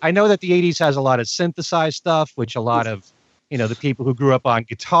 I know that the 80s has a lot of synthesized stuff, which a lot of, the people who grew up on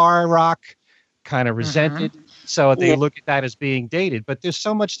guitar rock kind of resented. So they look at that as being dated. But there's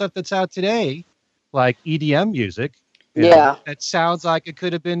so much stuff that's out today, like EDM music, that sounds like it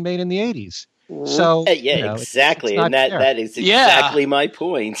could have been made in the 80s. So exactly, and that is exactly my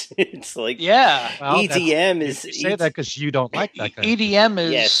point. It's like EDM is. You say that because you don't like that kind EDM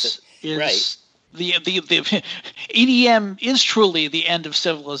is right. The EDM is truly the end of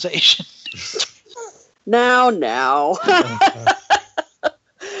civilization. No.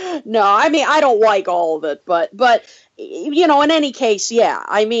 No, I mean, I don't like all of it, but in any case,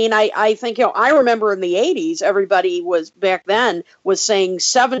 I think, I remember in the 80s, everybody was saying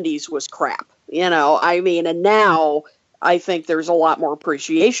 70s was crap, and now I think there's a lot more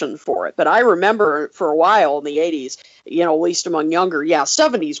appreciation for it. But I remember for a while in the 80s, at least among younger,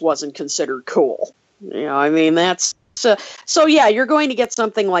 70s wasn't considered cool. That's so you're going to get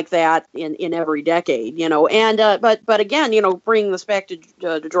something like that in every decade, and but again, bringing this back to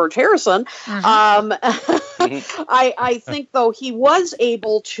George Harrison, I think though he was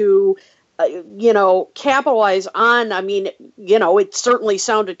able to capitalize on, it certainly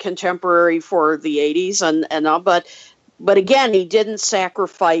sounded contemporary for the 80s and but again, he didn't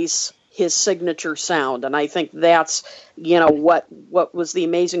sacrifice his signature sound. And I think that's, what was the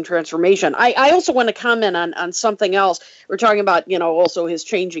amazing transformation. I also want to comment on something else. We're talking about, also his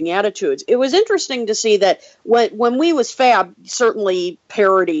changing attitudes. It was interesting to see that when We Was Fab certainly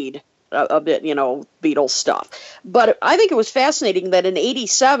parodied a bit, Beatles stuff. But I think it was fascinating that in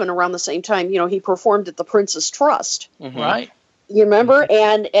 87, around the same time, he performed at the Prince's Trust. Right. You remember?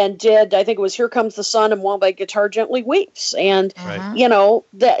 And did, I think it was Here Comes the Sun and While My Guitar Gently Weeps. And,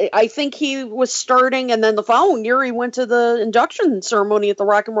 I think he was starting, and then the following year he went to the induction ceremony at the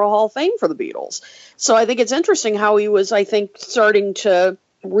Rock and Roll Hall of Fame for the Beatles. So I think it's interesting how he was, I think, starting to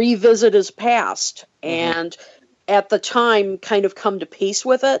revisit his past and at the time kind of come to peace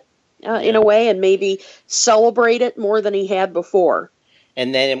with it in a way and maybe celebrate it more than he had before.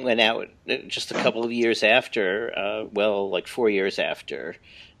 And then it went out just a couple of years after, like 4 years after,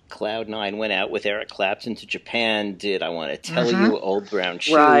 Cloud Nine went out with Eric Clapton to Japan, did I Want to Tell You, Old Brown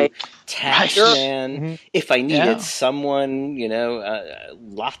Shoe, Taxman, If I Needed Someone,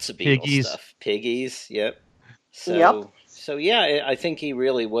 lots of Beatles Piggies. stuff. Piggies, yep. So yeah, I think he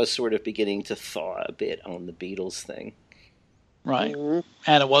really was sort of beginning to thaw a bit on the Beatles thing. Right.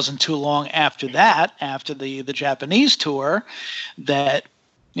 And it wasn't too long after that, after the Japanese tour, that,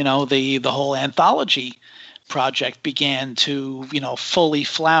 the whole anthology project began to, fully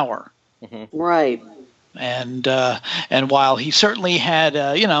flower. Right. And while he certainly had,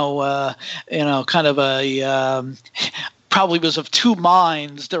 kind of a probably was of two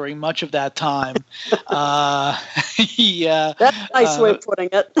minds during much of that time. That's a nice way of putting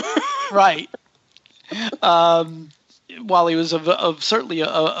it. Right. While he was of certainly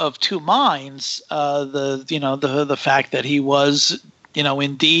of two minds, the fact that he was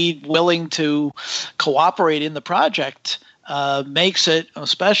indeed willing to cooperate in the project makes it,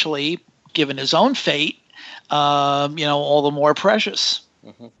 especially given his own fate, all the more precious.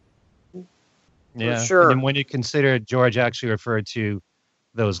 Yeah, for sure. And when you consider George actually referred to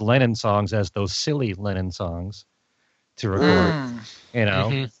those Lennon songs as those silly Lennon songs to record,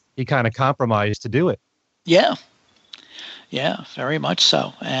 he kind of compromised to do it. Yeah. Yeah, very much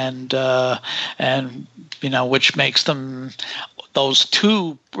so. And which makes them, those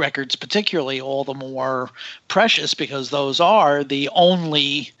two records particularly, all the more precious because those are the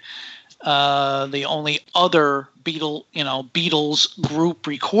only other Beatles group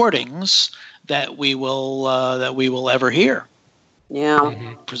recordings that we will ever hear.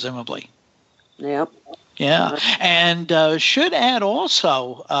 Yeah. Presumably. Yep. Yeah, and should add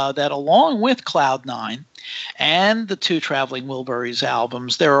also that along with Cloud Nine and the two Traveling Wilburys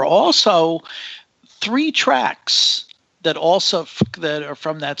albums, there are also 3 tracks that are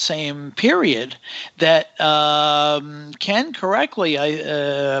from that same period that Ken correctly,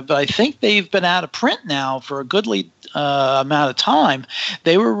 but I think they've been out of print now for a goodly amount of time.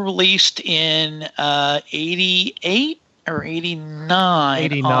 They were released in 88. Or 89.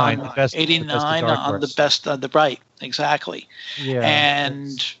 89, on, the best, 89 on the best of the right, exactly. Yeah.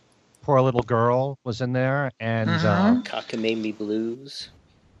 And Poor Little Girl was in there, and Cockamamie Blues.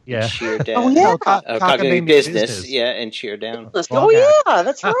 yeah. Cheer Down. Oh, yeah. Cockamamie Business. Yeah, and Cheer Down. Oh, yeah,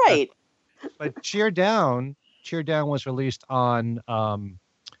 that's right. But Cheer Down was released on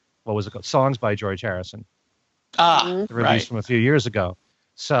what was it called? Songs by George Harrison. Released from a few years ago.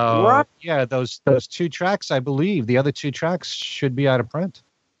 So yeah, those 2 tracks, I believe, the other 2 tracks should be out of print.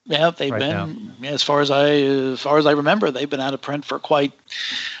 Yeah, they've been, as far as I remember, they've been out of print for quite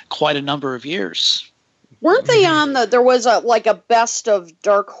a number of years. Weren't they on there was a best of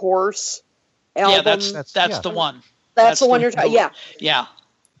Dark Horse album? Yeah, that's the one. That's the one you're talking. Yeah. Yeah.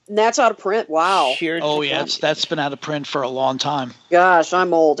 And that's out of print. Wow. That's been out of print for a long time. Gosh,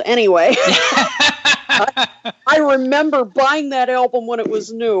 I'm old. Anyway. I remember buying that album when it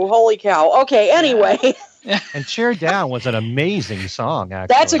was new. Holy cow. Okay, anyway. And Cheer Down was an amazing song,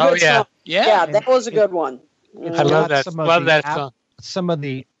 actually. That's a good song. Yeah, that was a good one. I love that. Love that song. Some of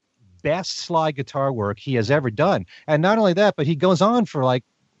the best slide guitar work he has ever done. And not only that, but he goes on for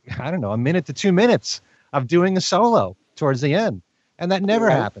a minute to 2 minutes of doing a solo towards the end. And that never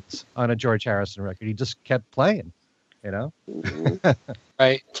happens on a George Harrison record. He just kept playing,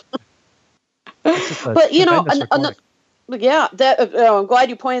 Right. But I'm glad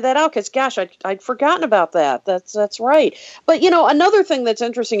you pointed that out because gosh, I'd forgotten about that. That's right. But another thing that's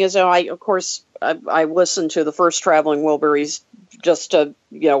interesting is I listened to the first Traveling Wilburys just to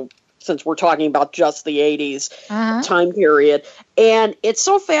since we're talking about just the 80s time period, and it's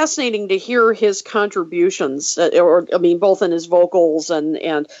so fascinating to hear his contributions, both in his vocals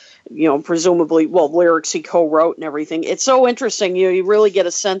and presumably lyrics he co-wrote and everything. It's so interesting. You really get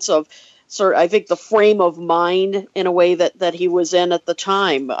a sense of I think the frame of mind in a way that he was in at the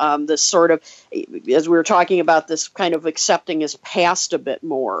time. This sort of, as we were talking about, this kind of accepting his past a bit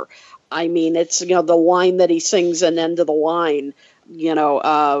more. I mean, it's, the line that he sings and end of the line,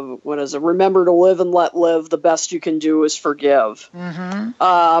 what is it? Remember to live and let live. The best you can do is forgive.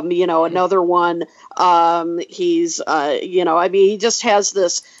 Another one, he's, he just has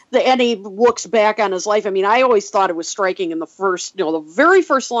this, and he looks back on his life. I mean, I always thought it was striking in the very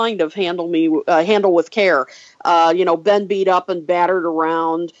first line of Handle with Care, been beat up and battered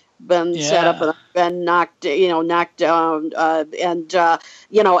around, been set up and been knocked down,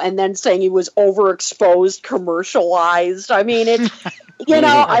 and then saying he was overexposed, commercialized. I mean, it's,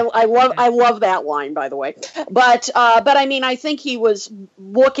 I love that line, by the way. But I mean, I think he was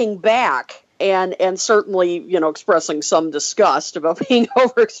looking back and certainly, expressing some disgust about being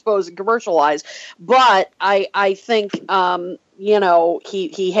overexposed and commercialized. But I think,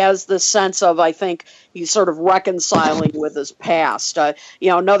 he has this sense of, I think he's sort of reconciling with his past.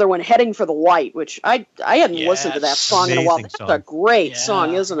 Another one, Heading for the Light, which I hadn't listened to that song in a while. That's a great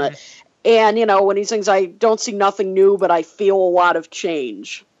song, isn't it? And, when he sings, I don't see nothing new, but I feel a lot of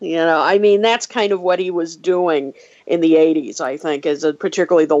change. That's kind of what he was doing in the 80s, I think,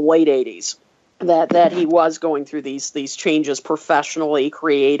 particularly the late 80s, that he was going through these changes professionally,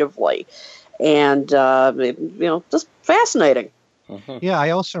 creatively. And, just fascinating. Yeah,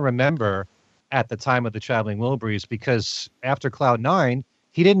 I also remember at the time of the Traveling Wilburys, because after Cloud 9,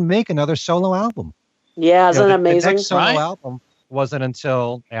 he didn't make another solo album. Yeah, isn't it amazing? The next solo album wasn't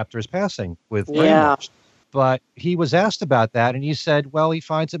until after his passing with Brainwashed. But he was asked about that, and he said, well, he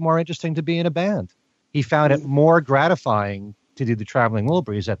finds it more interesting to be in a band. He found it more gratifying to do the Traveling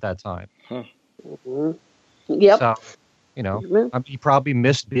Wilburys at that time. Yep. So, he probably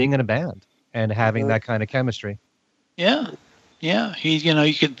missed being in a band and having that kind of chemistry. Yeah. Yeah,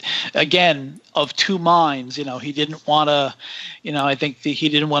 you could, again, of two minds, he didn't want to, I think he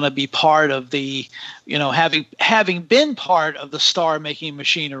didn't want to be part of the, having been part of the star-making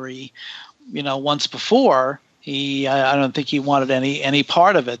machinery, once before, I don't think he wanted any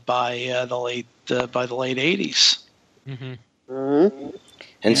part of it by the late 80s.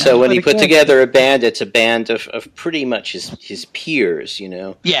 And so when he put together a band, it's a band of pretty much his peers,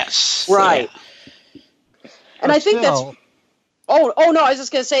 Yes. Right. And I think that's... Oh no! I was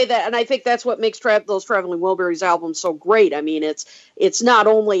just going to say that, and I think that's what makes those Traveling Wilburys albums so great. It's not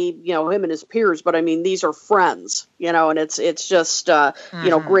only him and his peers, but these are friends, and it's just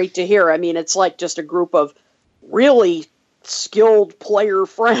great to hear. It's like just a group of really skilled player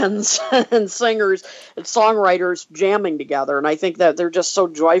friends and singers and songwriters jamming together, and I think that they're just so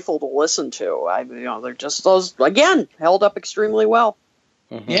joyful to listen to. They're just those again held up extremely well.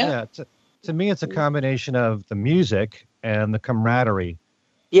 Yeah. To me, it's a combination of the music and the camaraderie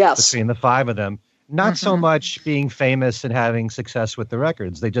between the five of them. Not so much being famous and having success with the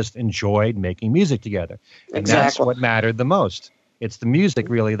records. They just enjoyed making music together. And that's what mattered the most. It's the music,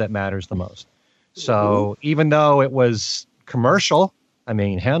 really, that matters the most. So even though it was commercial,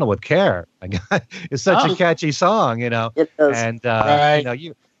 Handle with Care it's such a catchy song, It does. And,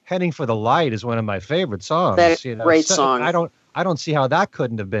 Heading for the Light is one of my favorite songs. That's a great song. I don't see how that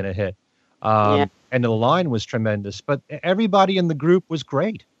couldn't have been a hit. And the line was tremendous, but everybody in the group was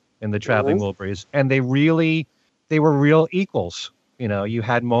great in the Traveling Wilburys, and they were real equals. You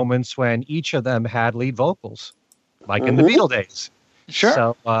had moments when each of them had lead vocals, like in the Beatle days. Sure.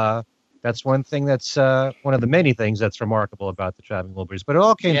 So that's one thing that's one of the many things that's remarkable about the Traveling Wilburys, but it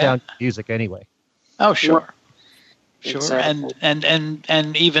all came down to music anyway. Oh, sure. Sure, Exactly.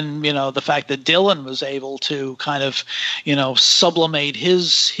 and even the fact that Dylan was able to kind of sublimate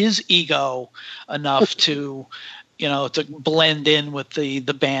his ego enough to to blend in with the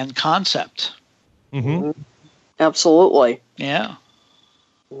band concept. Absolutely. Yeah.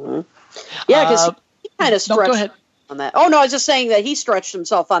 Yeah, because he kind of stretched. Go ahead. On that. Oh no, I was just saying that he stretched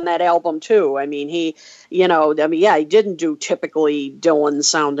himself on that album too. He didn't do typically Dylan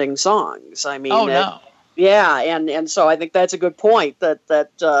sounding songs. No. Yeah, and so I think that's a good point. That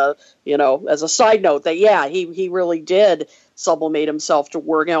as a side note, that he really did sublimate himself to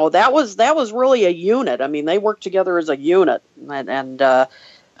work. That was really a unit. They worked together as a unit, and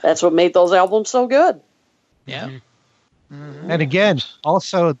that's what made those albums so good. Yeah. And again,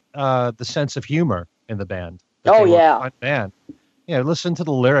 also the sense of humor in the band. Oh yeah, fun band. Listen to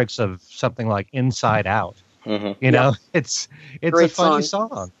the lyrics of something like Inside Out. It's Great a funny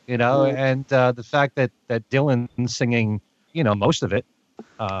song, and the fact that Dylan's singing, most of it,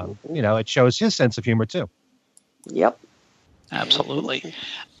 it shows his sense of humor too. Yep. Absolutely.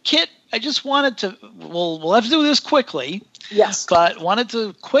 Kit, I just wanted to, we'll have to do this quickly. Yes. But wanted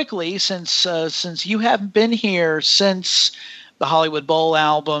to quickly, since you haven't been here since the Hollywood Bowl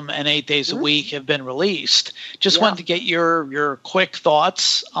album and 8 Days a Week have been released, just wanted to get your quick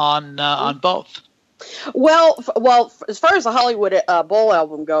thoughts on both. Well, as far as the Hollywood Bowl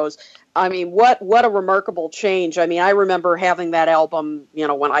album goes, what a remarkable change. I remember having that album,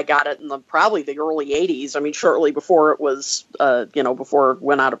 when I got it in probably the early 80s. Shortly before it was, before it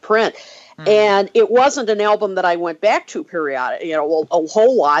went out of print. And it wasn't an album that I went back to periodically, a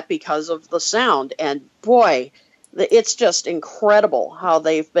whole lot because of the sound. And boy, it's just incredible how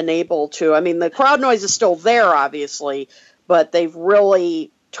they've been able to, the crowd noise is still there, obviously, but they've really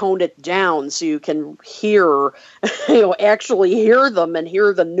toned it down so you can hear, actually hear them and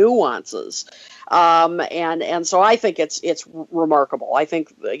hear the nuances. And so I think it's remarkable. I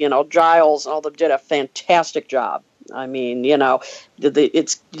think Giles and all them did a fantastic job. I mean, they've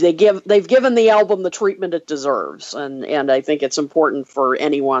given the album the treatment it deserves, and I think it's important for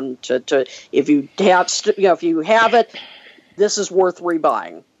anyone to if you have it, this is worth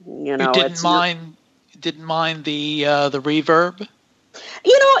rebuying. You didn't mind the reverb.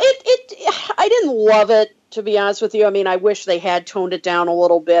 I didn't love it, to be honest with you. I mean, I wish they had toned it down a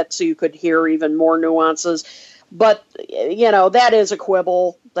little bit so you could hear even more nuances. But that is a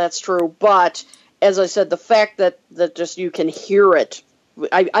quibble. That's true. But as I said, the fact that just you can hear it,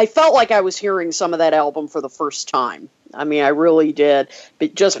 I felt like I was hearing some of that album for the first time. I mean, I really did,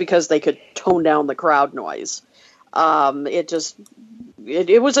 but just because they could tone down the crowd noise. It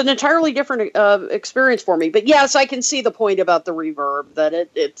was an entirely different experience for me. But yes, I can see the point about the reverb, that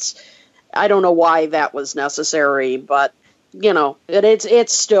it's I don't know why that was necessary, but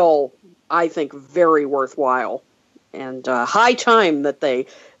it's still, I think, very worthwhile, and high time that they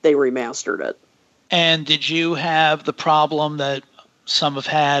remastered it. And did you have the problem that some have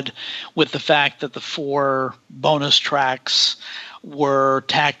had with the fact that the 4 bonus tracks were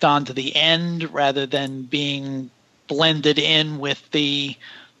tacked on to the end rather than being blended in with the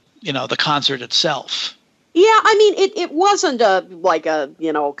concert itself? Yeah, I mean, it wasn't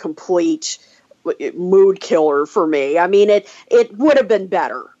a complete mood killer for me. I mean, it would have been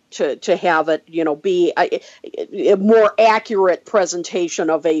better to have it, be a more accurate presentation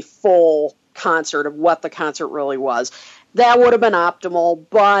of a full concert, of what the concert really was. That would have been optimal,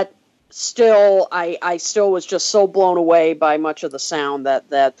 but still, I still was just so blown away by much of the sound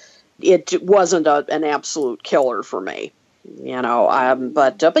that it wasn't an absolute killer for me.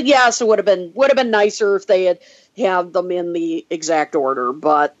 But yes, it would have been nicer if they had them in the exact order.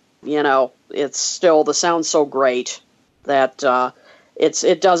 But it's still, the sound's so great that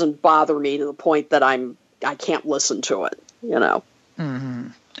it doesn't bother me to the point that I can't listen to it. Mm-hmm.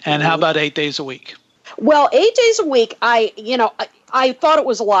 And how about 8 days a week? Well, 8 days a week, I thought it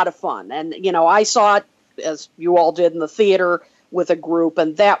was a lot of fun, and I saw it, as you all did, in the theater with a group,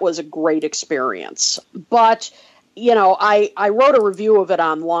 and that was a great experience. But I wrote a review of it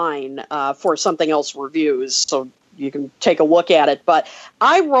online for Something Else Reviews, so you can take a look at it. But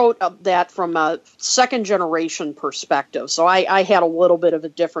I wrote that from a second-generation perspective, so I had a little bit of a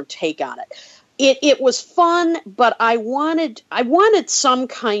different take on it. It was fun, but I wanted some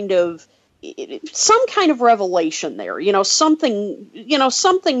kind of revelation there. Something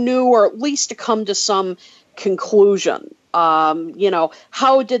new, or at least to come to some conclusion.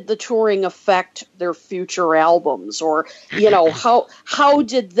 How did the touring affect their future albums, or how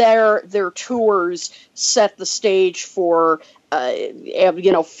did their tours set the stage for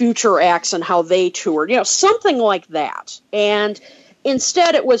future acts and how they toured, something like that. And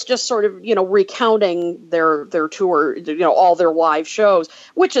instead it was just sort of recounting their tour, all their live shows,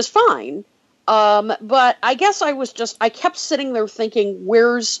 which is fine. But I guess I kept sitting there thinking,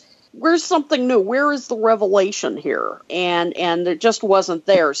 where's something new? Where is the revelation here? And it just wasn't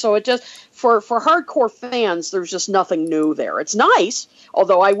there. So it just, for hardcore fans, there's just nothing new there. It's nice,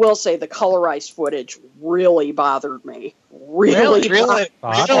 although I will say the colorized footage really bothered me. Really?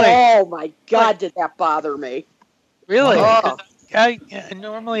 Oh my God, did that bother me? Really? Oh.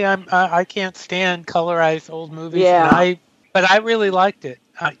 Normally I can't stand colorized old movies. Yeah. But I really liked it.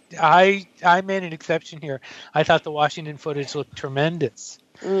 I made an exception here. I thought the Washington footage looked tremendous.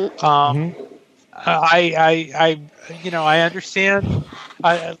 Mm-hmm. I understand.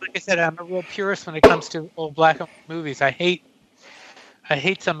 Like I said, I'm a real purist when it comes to old black and white movies. I hate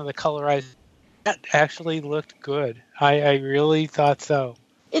some of the colorized. That actually looked good. I really thought so.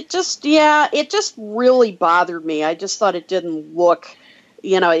 It just really bothered me. I just thought it didn't look,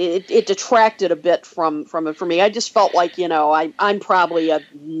 it detracted a bit from it for me. I just felt like, I'm probably a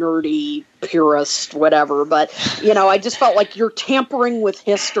nerdy purist, whatever, but, I just felt like you're tampering with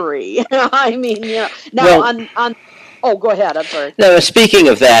history. I mean, oh, go ahead. I'm sorry. No, speaking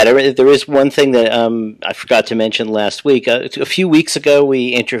of that, there is one thing that I forgot to mention last week. A few weeks ago, we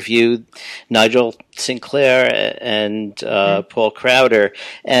interviewed Nigel Sinclair and Paul Crowder,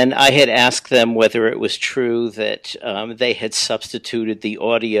 and I had asked them whether it was true that they had substituted the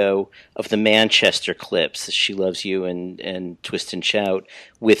audio of the Manchester clips, She Loves You and Twist and Shout,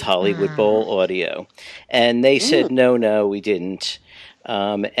 with Hollywood Bowl audio. And they said, no, we didn't.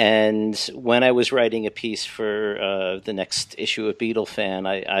 And when I was writing a piece for the next issue of Beatle Fan,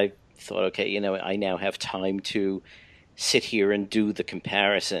 I thought, okay, I now have time to sit here and do the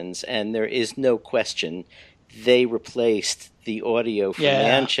comparisons. And there is no question they replaced the audio from Yeah.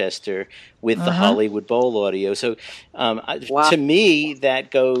 Manchester with the Hollywood Bowl audio. So to me, that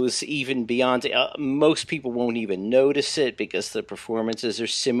goes even beyond. Most people won't even notice it because the performances are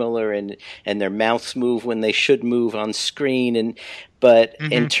similar and their mouths move when they should move on screen. But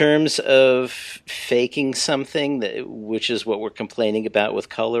in terms of faking something, which is what we're complaining about with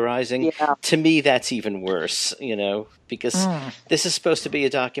colorizing, to me that's even worse. Because this is supposed to be a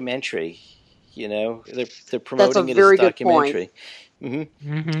documentary. They're promoting it as a documentary.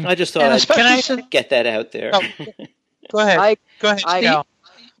 I just thought I'd get that out there. Oh, go ahead. Go ahead, Cal.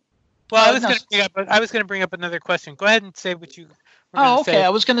 Well, I was going to bring up another question. Go ahead and say what you. Okay. I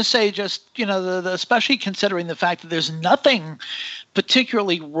was going to say just especially considering the fact that there's nothing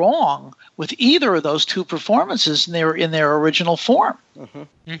particularly wrong with either of those two performances in their original form.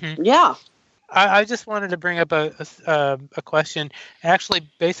 Yeah. I just wanted to bring up a question, actually,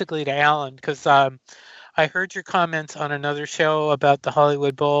 basically to Alan, because I heard your comments on another show about the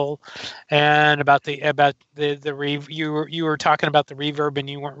Hollywood Bowl, and about the you were talking about the reverb, and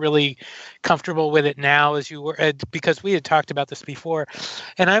you weren't really comfortable with it now as you were, because we had talked about this before,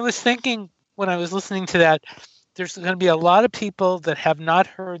 and I was thinking when I was listening to that, there's going to be a lot of people that have not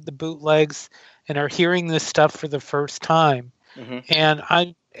heard the bootlegs and are hearing this stuff for the first time, and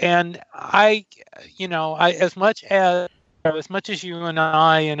I, as much as you and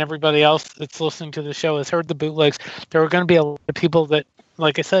I and everybody else that's listening to the show has heard the bootlegs, there are going to be a lot of people that,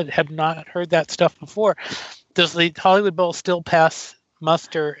 like I said, have not heard that stuff before. Does the Hollywood Bowl still pass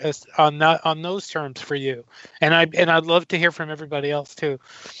muster on those terms for you? And I'd love to hear from everybody else too.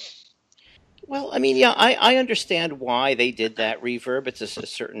 Well, I mean, yeah, I understand why they did that reverb. It's a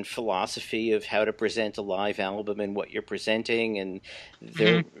certain philosophy of how to present a live album and what you're presenting, and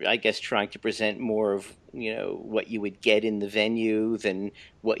they're, I guess, trying to present more of what you would get in the venue than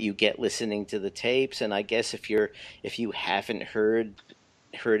what you get listening to the tapes. And I guess if you haven't heard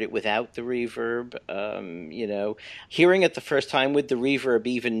it without the reverb, hearing it the first time with the reverb,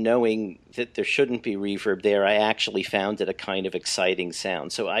 even knowing that there shouldn't be reverb there, I actually found it a kind of exciting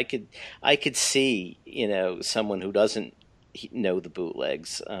sound. So I could see, someone who doesn't know the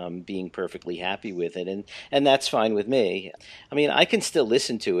bootlegs being perfectly happy with it, and that's fine with me. I mean, I can still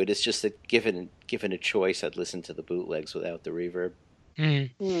listen to it. It's just that given a choice, I'd listen to the bootlegs without the reverb.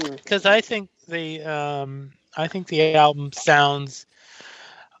 Because I think the album sounds.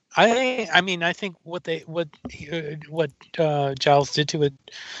 I mean, I think what Giles did to it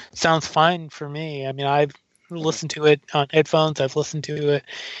sounds fine for me. I mean, I've listened to it on headphones. I've listened to it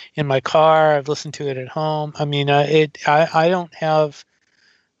in my car. I've listened to it at home. I mean, I don't have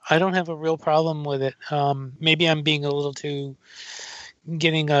a real problem with it. Maybe I'm being a little too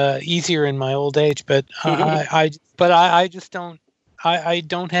getting easier in my old age, but I just don't. I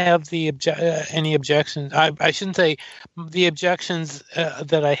don't have any objections. I shouldn't say the objections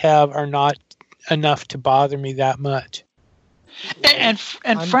that I have are not enough to bother me that much. And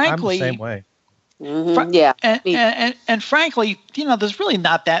frankly, I'm the same way. Yeah. And frankly, there's really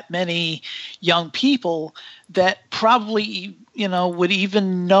not that many young people that probably would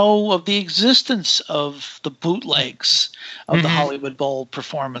even know of the existence of the bootlegs of the Hollywood Bowl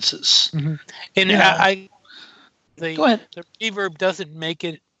performances. And Go ahead. The reverb doesn't make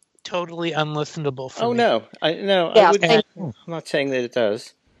it totally unlistenable for me. Oh no, I'm not saying that it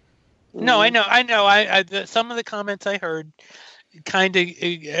does. No, I know. Some of the comments I heard kind of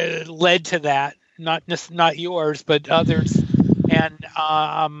led to that. Not yours, but others. And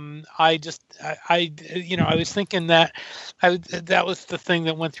I was thinking that that was the thing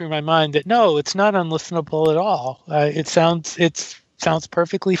that went through my mind. That no, it's not unlistenable at all. It sounds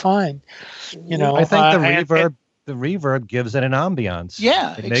perfectly fine. I think the reverb gives it an ambiance.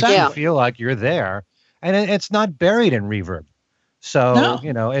 Yeah, it makes you feel like you're there, and it's not buried in reverb. So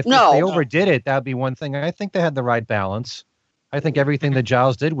if they overdid it, that'd be one thing. I think they had the right balance. I think everything that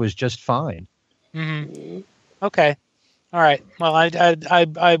Giles did was just fine. Okay, all right. Well,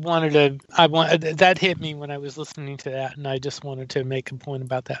 I wanted that hit me when I was listening to that, and I just wanted to make a point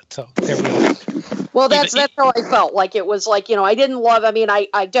about that. So there we go. Well, that's how I felt. Like it was like, I didn't love. I mean,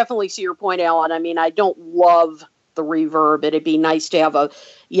 I definitely see your point, Alan. I mean, I don't love the reverb. It'd be nice to have a,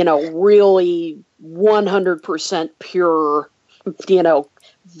 really 100% pure,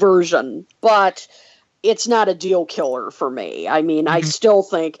 version. But it's not a deal killer for me. I mean, I still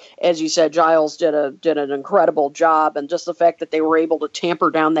think, as you said, Giles did an incredible job, and just the fact that they were able to tamper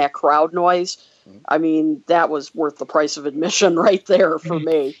down that crowd noise. I mean, that was worth the price of admission right there for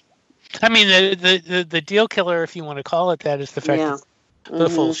me. I mean, the deal killer, if you want to call it that, is the fact that the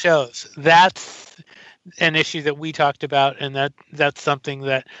full shows. That's an issue that we talked about, and that's something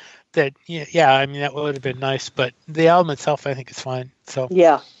that that I mean, that would have been nice, but the album itself I think is fine. So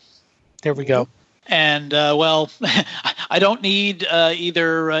Yeah. there we go. And well, I don't need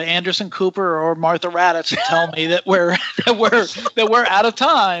either Anderson Cooper or Martha Raddatz to tell me that we're out of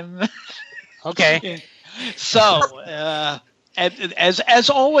time. Okay. So, as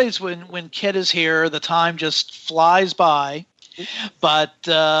always, when Kit is here, the time just flies by. But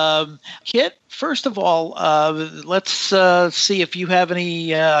Kit, first of all, let's see if you have any,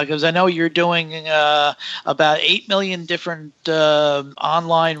 because I know you're doing about 8 million different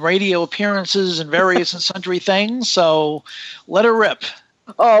online radio appearances and various and sundry things. So let her rip.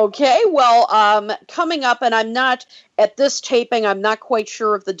 Okay, well, coming up, and I'm not, at this taping, I'm not quite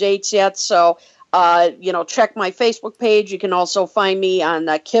sure of the dates yet, so, check my Facebook page. You can also find me on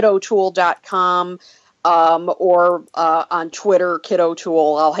KitO'Toole.com or on Twitter,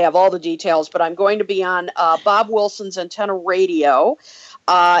 KitO'Toole. I'll have all the details, but I'm going to be on Bob Wilson's Antenna Radio.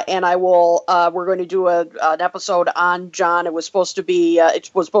 And I will. We're going to do an episode on John. It was supposed to be. It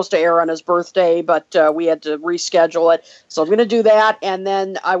was supposed to air on his birthday, but we had to reschedule it. So I'm going to do that, and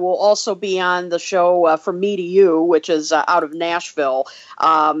then I will also be on the show From Me to You, which is out of Nashville.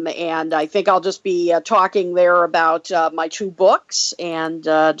 And I think I'll just be talking there about my 2 books and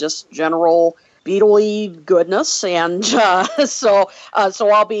just general Beatle-y goodness, and so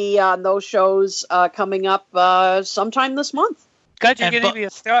I'll be on those shows coming up sometime this month. God, you're going to be a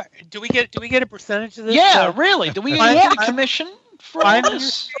star. Do we get a percentage of this? Yeah, really. Do we get a commission for all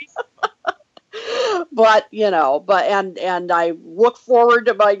this? But and I look forward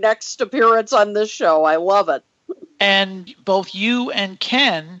to my next appearance on this show. I love it. And both you and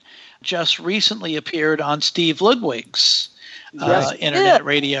Ken just recently appeared on Steve Ludwig's internet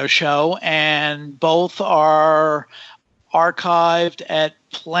radio show, and both are archived at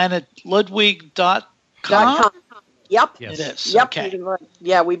planetludwig.com. Yep. Yes. It is. Yep. Okay.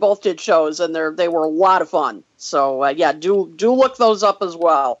 Yeah, we both did shows, and they were a lot of fun. So do look those up as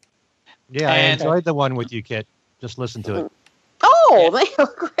well. Yeah, I enjoyed the one with you, Kit. Just listen to it. Oh, they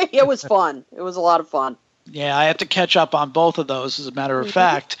were great. It was fun. It was a lot of fun. Yeah, I have to catch up on both of those, as a matter of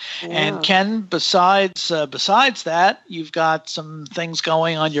fact. Yeah. And Ken, besides that, you've got some things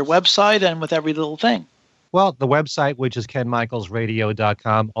going on your website and with Every Little Thing. Well, the website, which is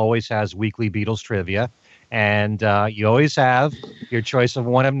KenMichaelsRadio.com, always has weekly Beatles trivia. And you always have your choice of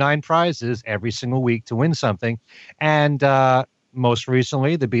 1 of 9 prizes every single week to win something. And most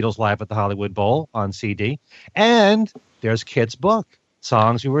recently, the Beatles Live at the Hollywood Bowl on CD. And there's Kit's book,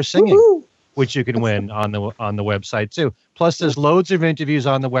 Songs We Were Singing, Woo-hoo! Which you can win on the website too. Plus, there's loads of interviews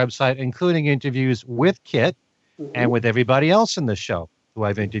on the website, including interviews with Kit and with everybody else in the show who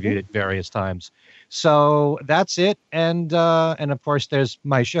I've interviewed at various times. So that's it. And of course, there's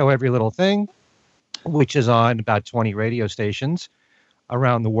my show, Every Little Thing, which is on about 20 radio stations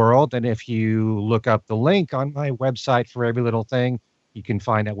around the world. And if you look up the link on my website for Every Little Thing, you can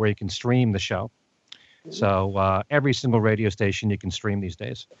find out where you can stream the show. So every single radio station you can stream these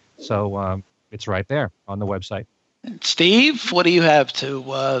days. So it's right there on the website. Steve, what do you have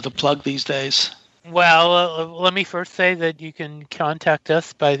to plug these days? Well, let me first say that you can contact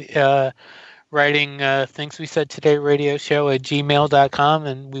us by writing Things We Said Today radio show at gmail.com,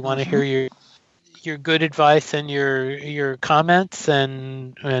 and we want to hear your good advice and your comments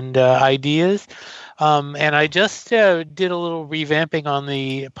and ideas. And I just did a little revamping on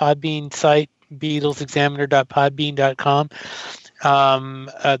the Podbean site, BeatlesExaminer.podbean.com.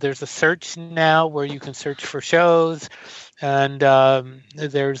 There's a search now where you can search for shows, and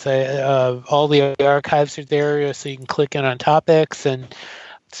there's all the archives are there, so you can click in on topics, and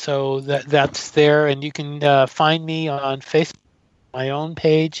so that's there. And you can find me on Facebook, my own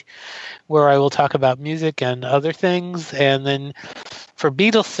page, where I will talk about music and other things. And then for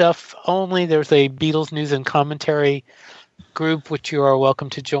Beatles stuff only, there's a Beatles news and commentary group which you are welcome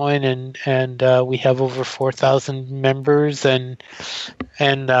to join, and we have over 4,000 members, and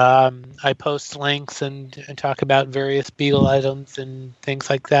I post links and talk about various Beatle items and things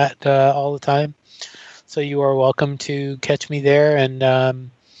like that all the time. So you are welcome to catch me there, and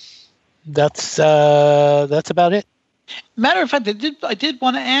that's about it. Matter of fact, I did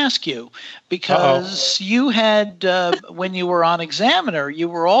want to ask you, because you had, when you were on Examiner, you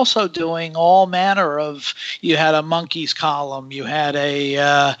were also doing all manner of, you had a Monkees column, you had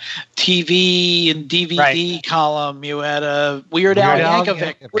a TV and DVD column, you had a Weird Al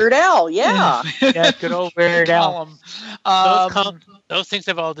Yankovic. Weird Al, yeah. Yeah, good old Weird Al. Those things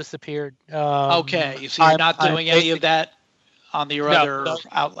have all disappeared. Okay, so you're not doing any of that on the other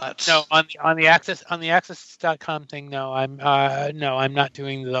outlets? No, on the Access.com thing. No, I'm not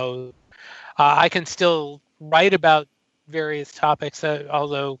doing those. I can still write about various topics.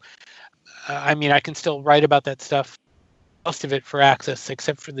 Although, I mean, I can still write about that stuff. Most of it for Access,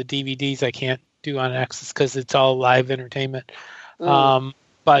 except for the DVDs, I can't do on Access because it's all live entertainment. If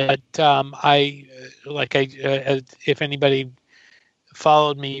anybody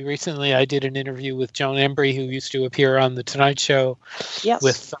followed me recently, I did an interview with Joan Embry, who used to appear on The Tonight Show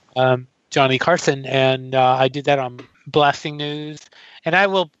with Johnny Carson, and I did that on Blasting News. And I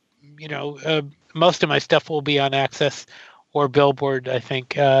will, most of my stuff will be on Access or Billboard, I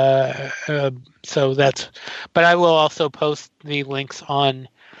think. So that's, but I will also post the links on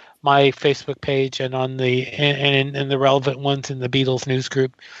my Facebook page and on and the relevant ones in the Beatles news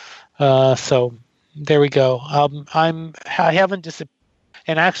group. So there we go. I haven't disappeared.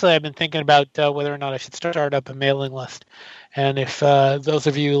 And actually, I've been thinking about whether or not I should start up a mailing list. And if those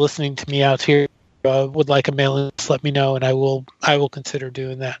of you listening to me out here would like a mailing list, let me know, and I will consider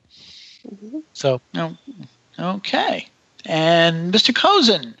doing that. Mm-hmm. So, okay. And Mr.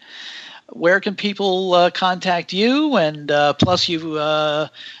 Kozin, where can people contact you? And plus, you, as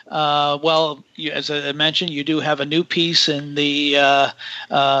I mentioned, you do have a new piece in the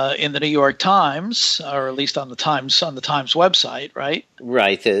New York Times, or at least on the Times website, right?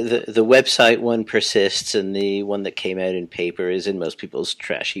 Right. The website one persists, and the one that came out in paper is in most people's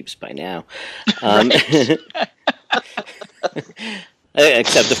trash heaps by now.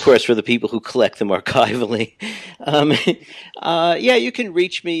 Except, of course, for the people who collect them archivally. You can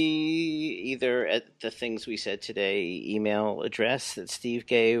reach me either at the Things We Said Today email address that Steve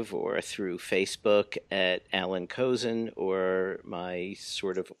gave, or through Facebook at Alan Kozin, or my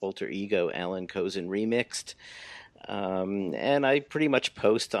sort of alter ego, Alan Kozin Remixed. And I pretty much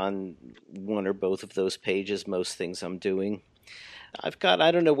post on one or both of those pages most things I'm doing. I've got,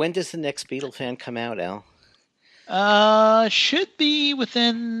 I don't know, when does the next Beatle Fan come out, Al? Should be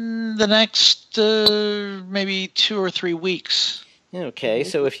within the next maybe 2 or 3 weeks. Okay,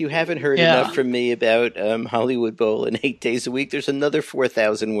 so if you haven't heard enough from me about Hollywood Bowl and 8 days a week, there's another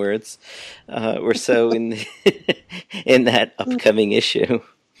 4,000 words or so in that upcoming issue.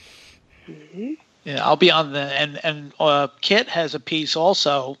 Yeah, I'll be on and Kit has a piece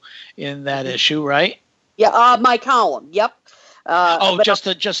also in that issue, right? Yeah, my column. Yep.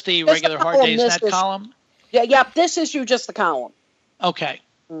 Just the regular Hard Days Net column. Yeah, this issue just the column. Okay.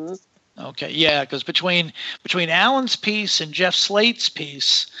 Mm-hmm. Okay, yeah, because between Alan's piece and Jeff Slate's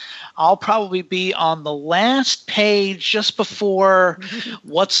piece, I'll probably be on the last page just before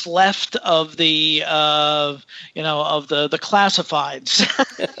what's left of the of the classifieds.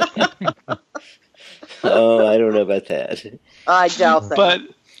 Oh, I don't know about that. I doubt that.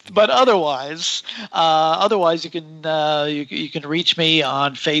 But otherwise, you can reach me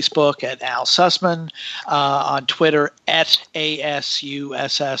on Facebook at Al Sussman, on Twitter at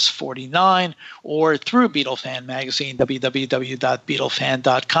ASUSS49, or through Beatlefan magazine,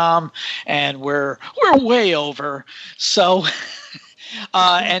 www.beatlefan.com, and we're way over. So,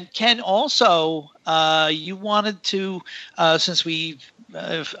 and Ken, also, you wanted to, since we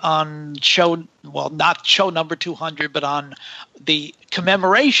on not show number 200, but on the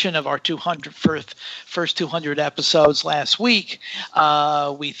commemoration of our 200th first 200 episodes last week,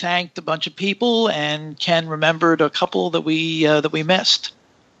 we thanked a bunch of people, and Ken remembered a couple that we missed.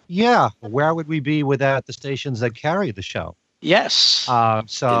 Yeah, where would we be without the stations that carry the show? Yes. So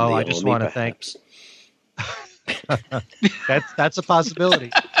I just want to thank. That's a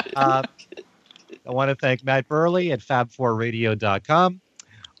possibility. I want to thank Matt Burley at fab4radio.com.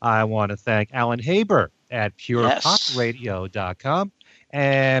 I want to thank Alan Haber at purepopradio.com,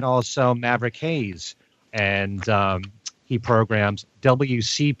 and also Maverick Hayes, and he programs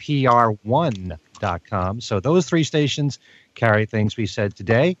WCPR1.com. So those 3 stations carry Things We Said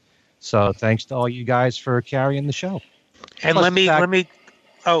Today. So thanks to all you guys for carrying the show. And let me.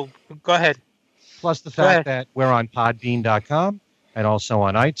 Oh, go ahead. Plus the fact that we're on Podbean.com and also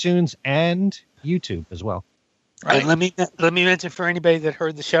on iTunes and YouTube as well. Right. And let me mention for anybody that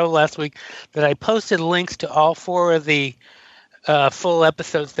heard the show last week that I posted links to all 4 of the full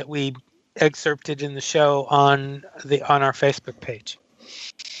episodes that we excerpted in the show on our Facebook page.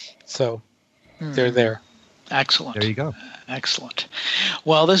 So they're there. Excellent. There you go. Excellent.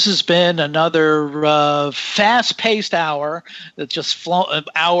 Well, this has been another fast-paced hour that's just flown, an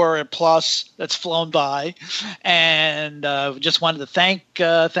hour plus that's flown by, and just wanted to thank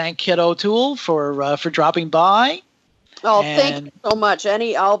Kit O'Toole for dropping by. Oh, thank you so much.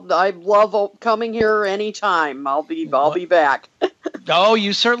 I love coming here anytime. I'll be back. Oh,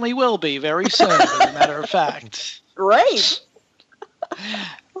 you certainly will be very soon. As a matter of fact. Great.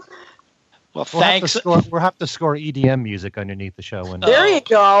 Well, thanks. We'll have to score EDM music underneath the show. There you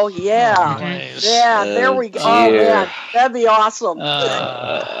go. Yeah. Nice. Yeah, there we go. Oh, man. That'd be awesome.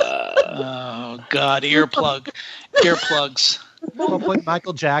 Oh, God. Earplugs. We'll put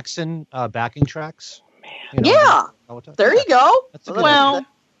Michael Jackson backing tracks. Yeah. There you go. Well,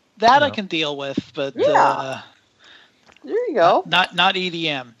 that I can deal with, but there you go. Not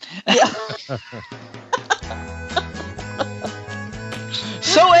EDM. Yeah.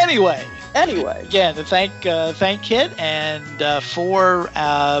 So anyway, again, to thank Kit and for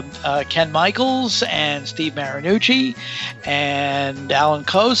Ken Michaels and Steve Marinucci and Alan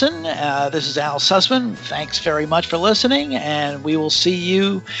Kozin. This is Al Sussman. Thanks very much for listening, and we will see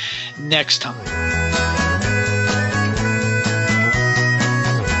you next time.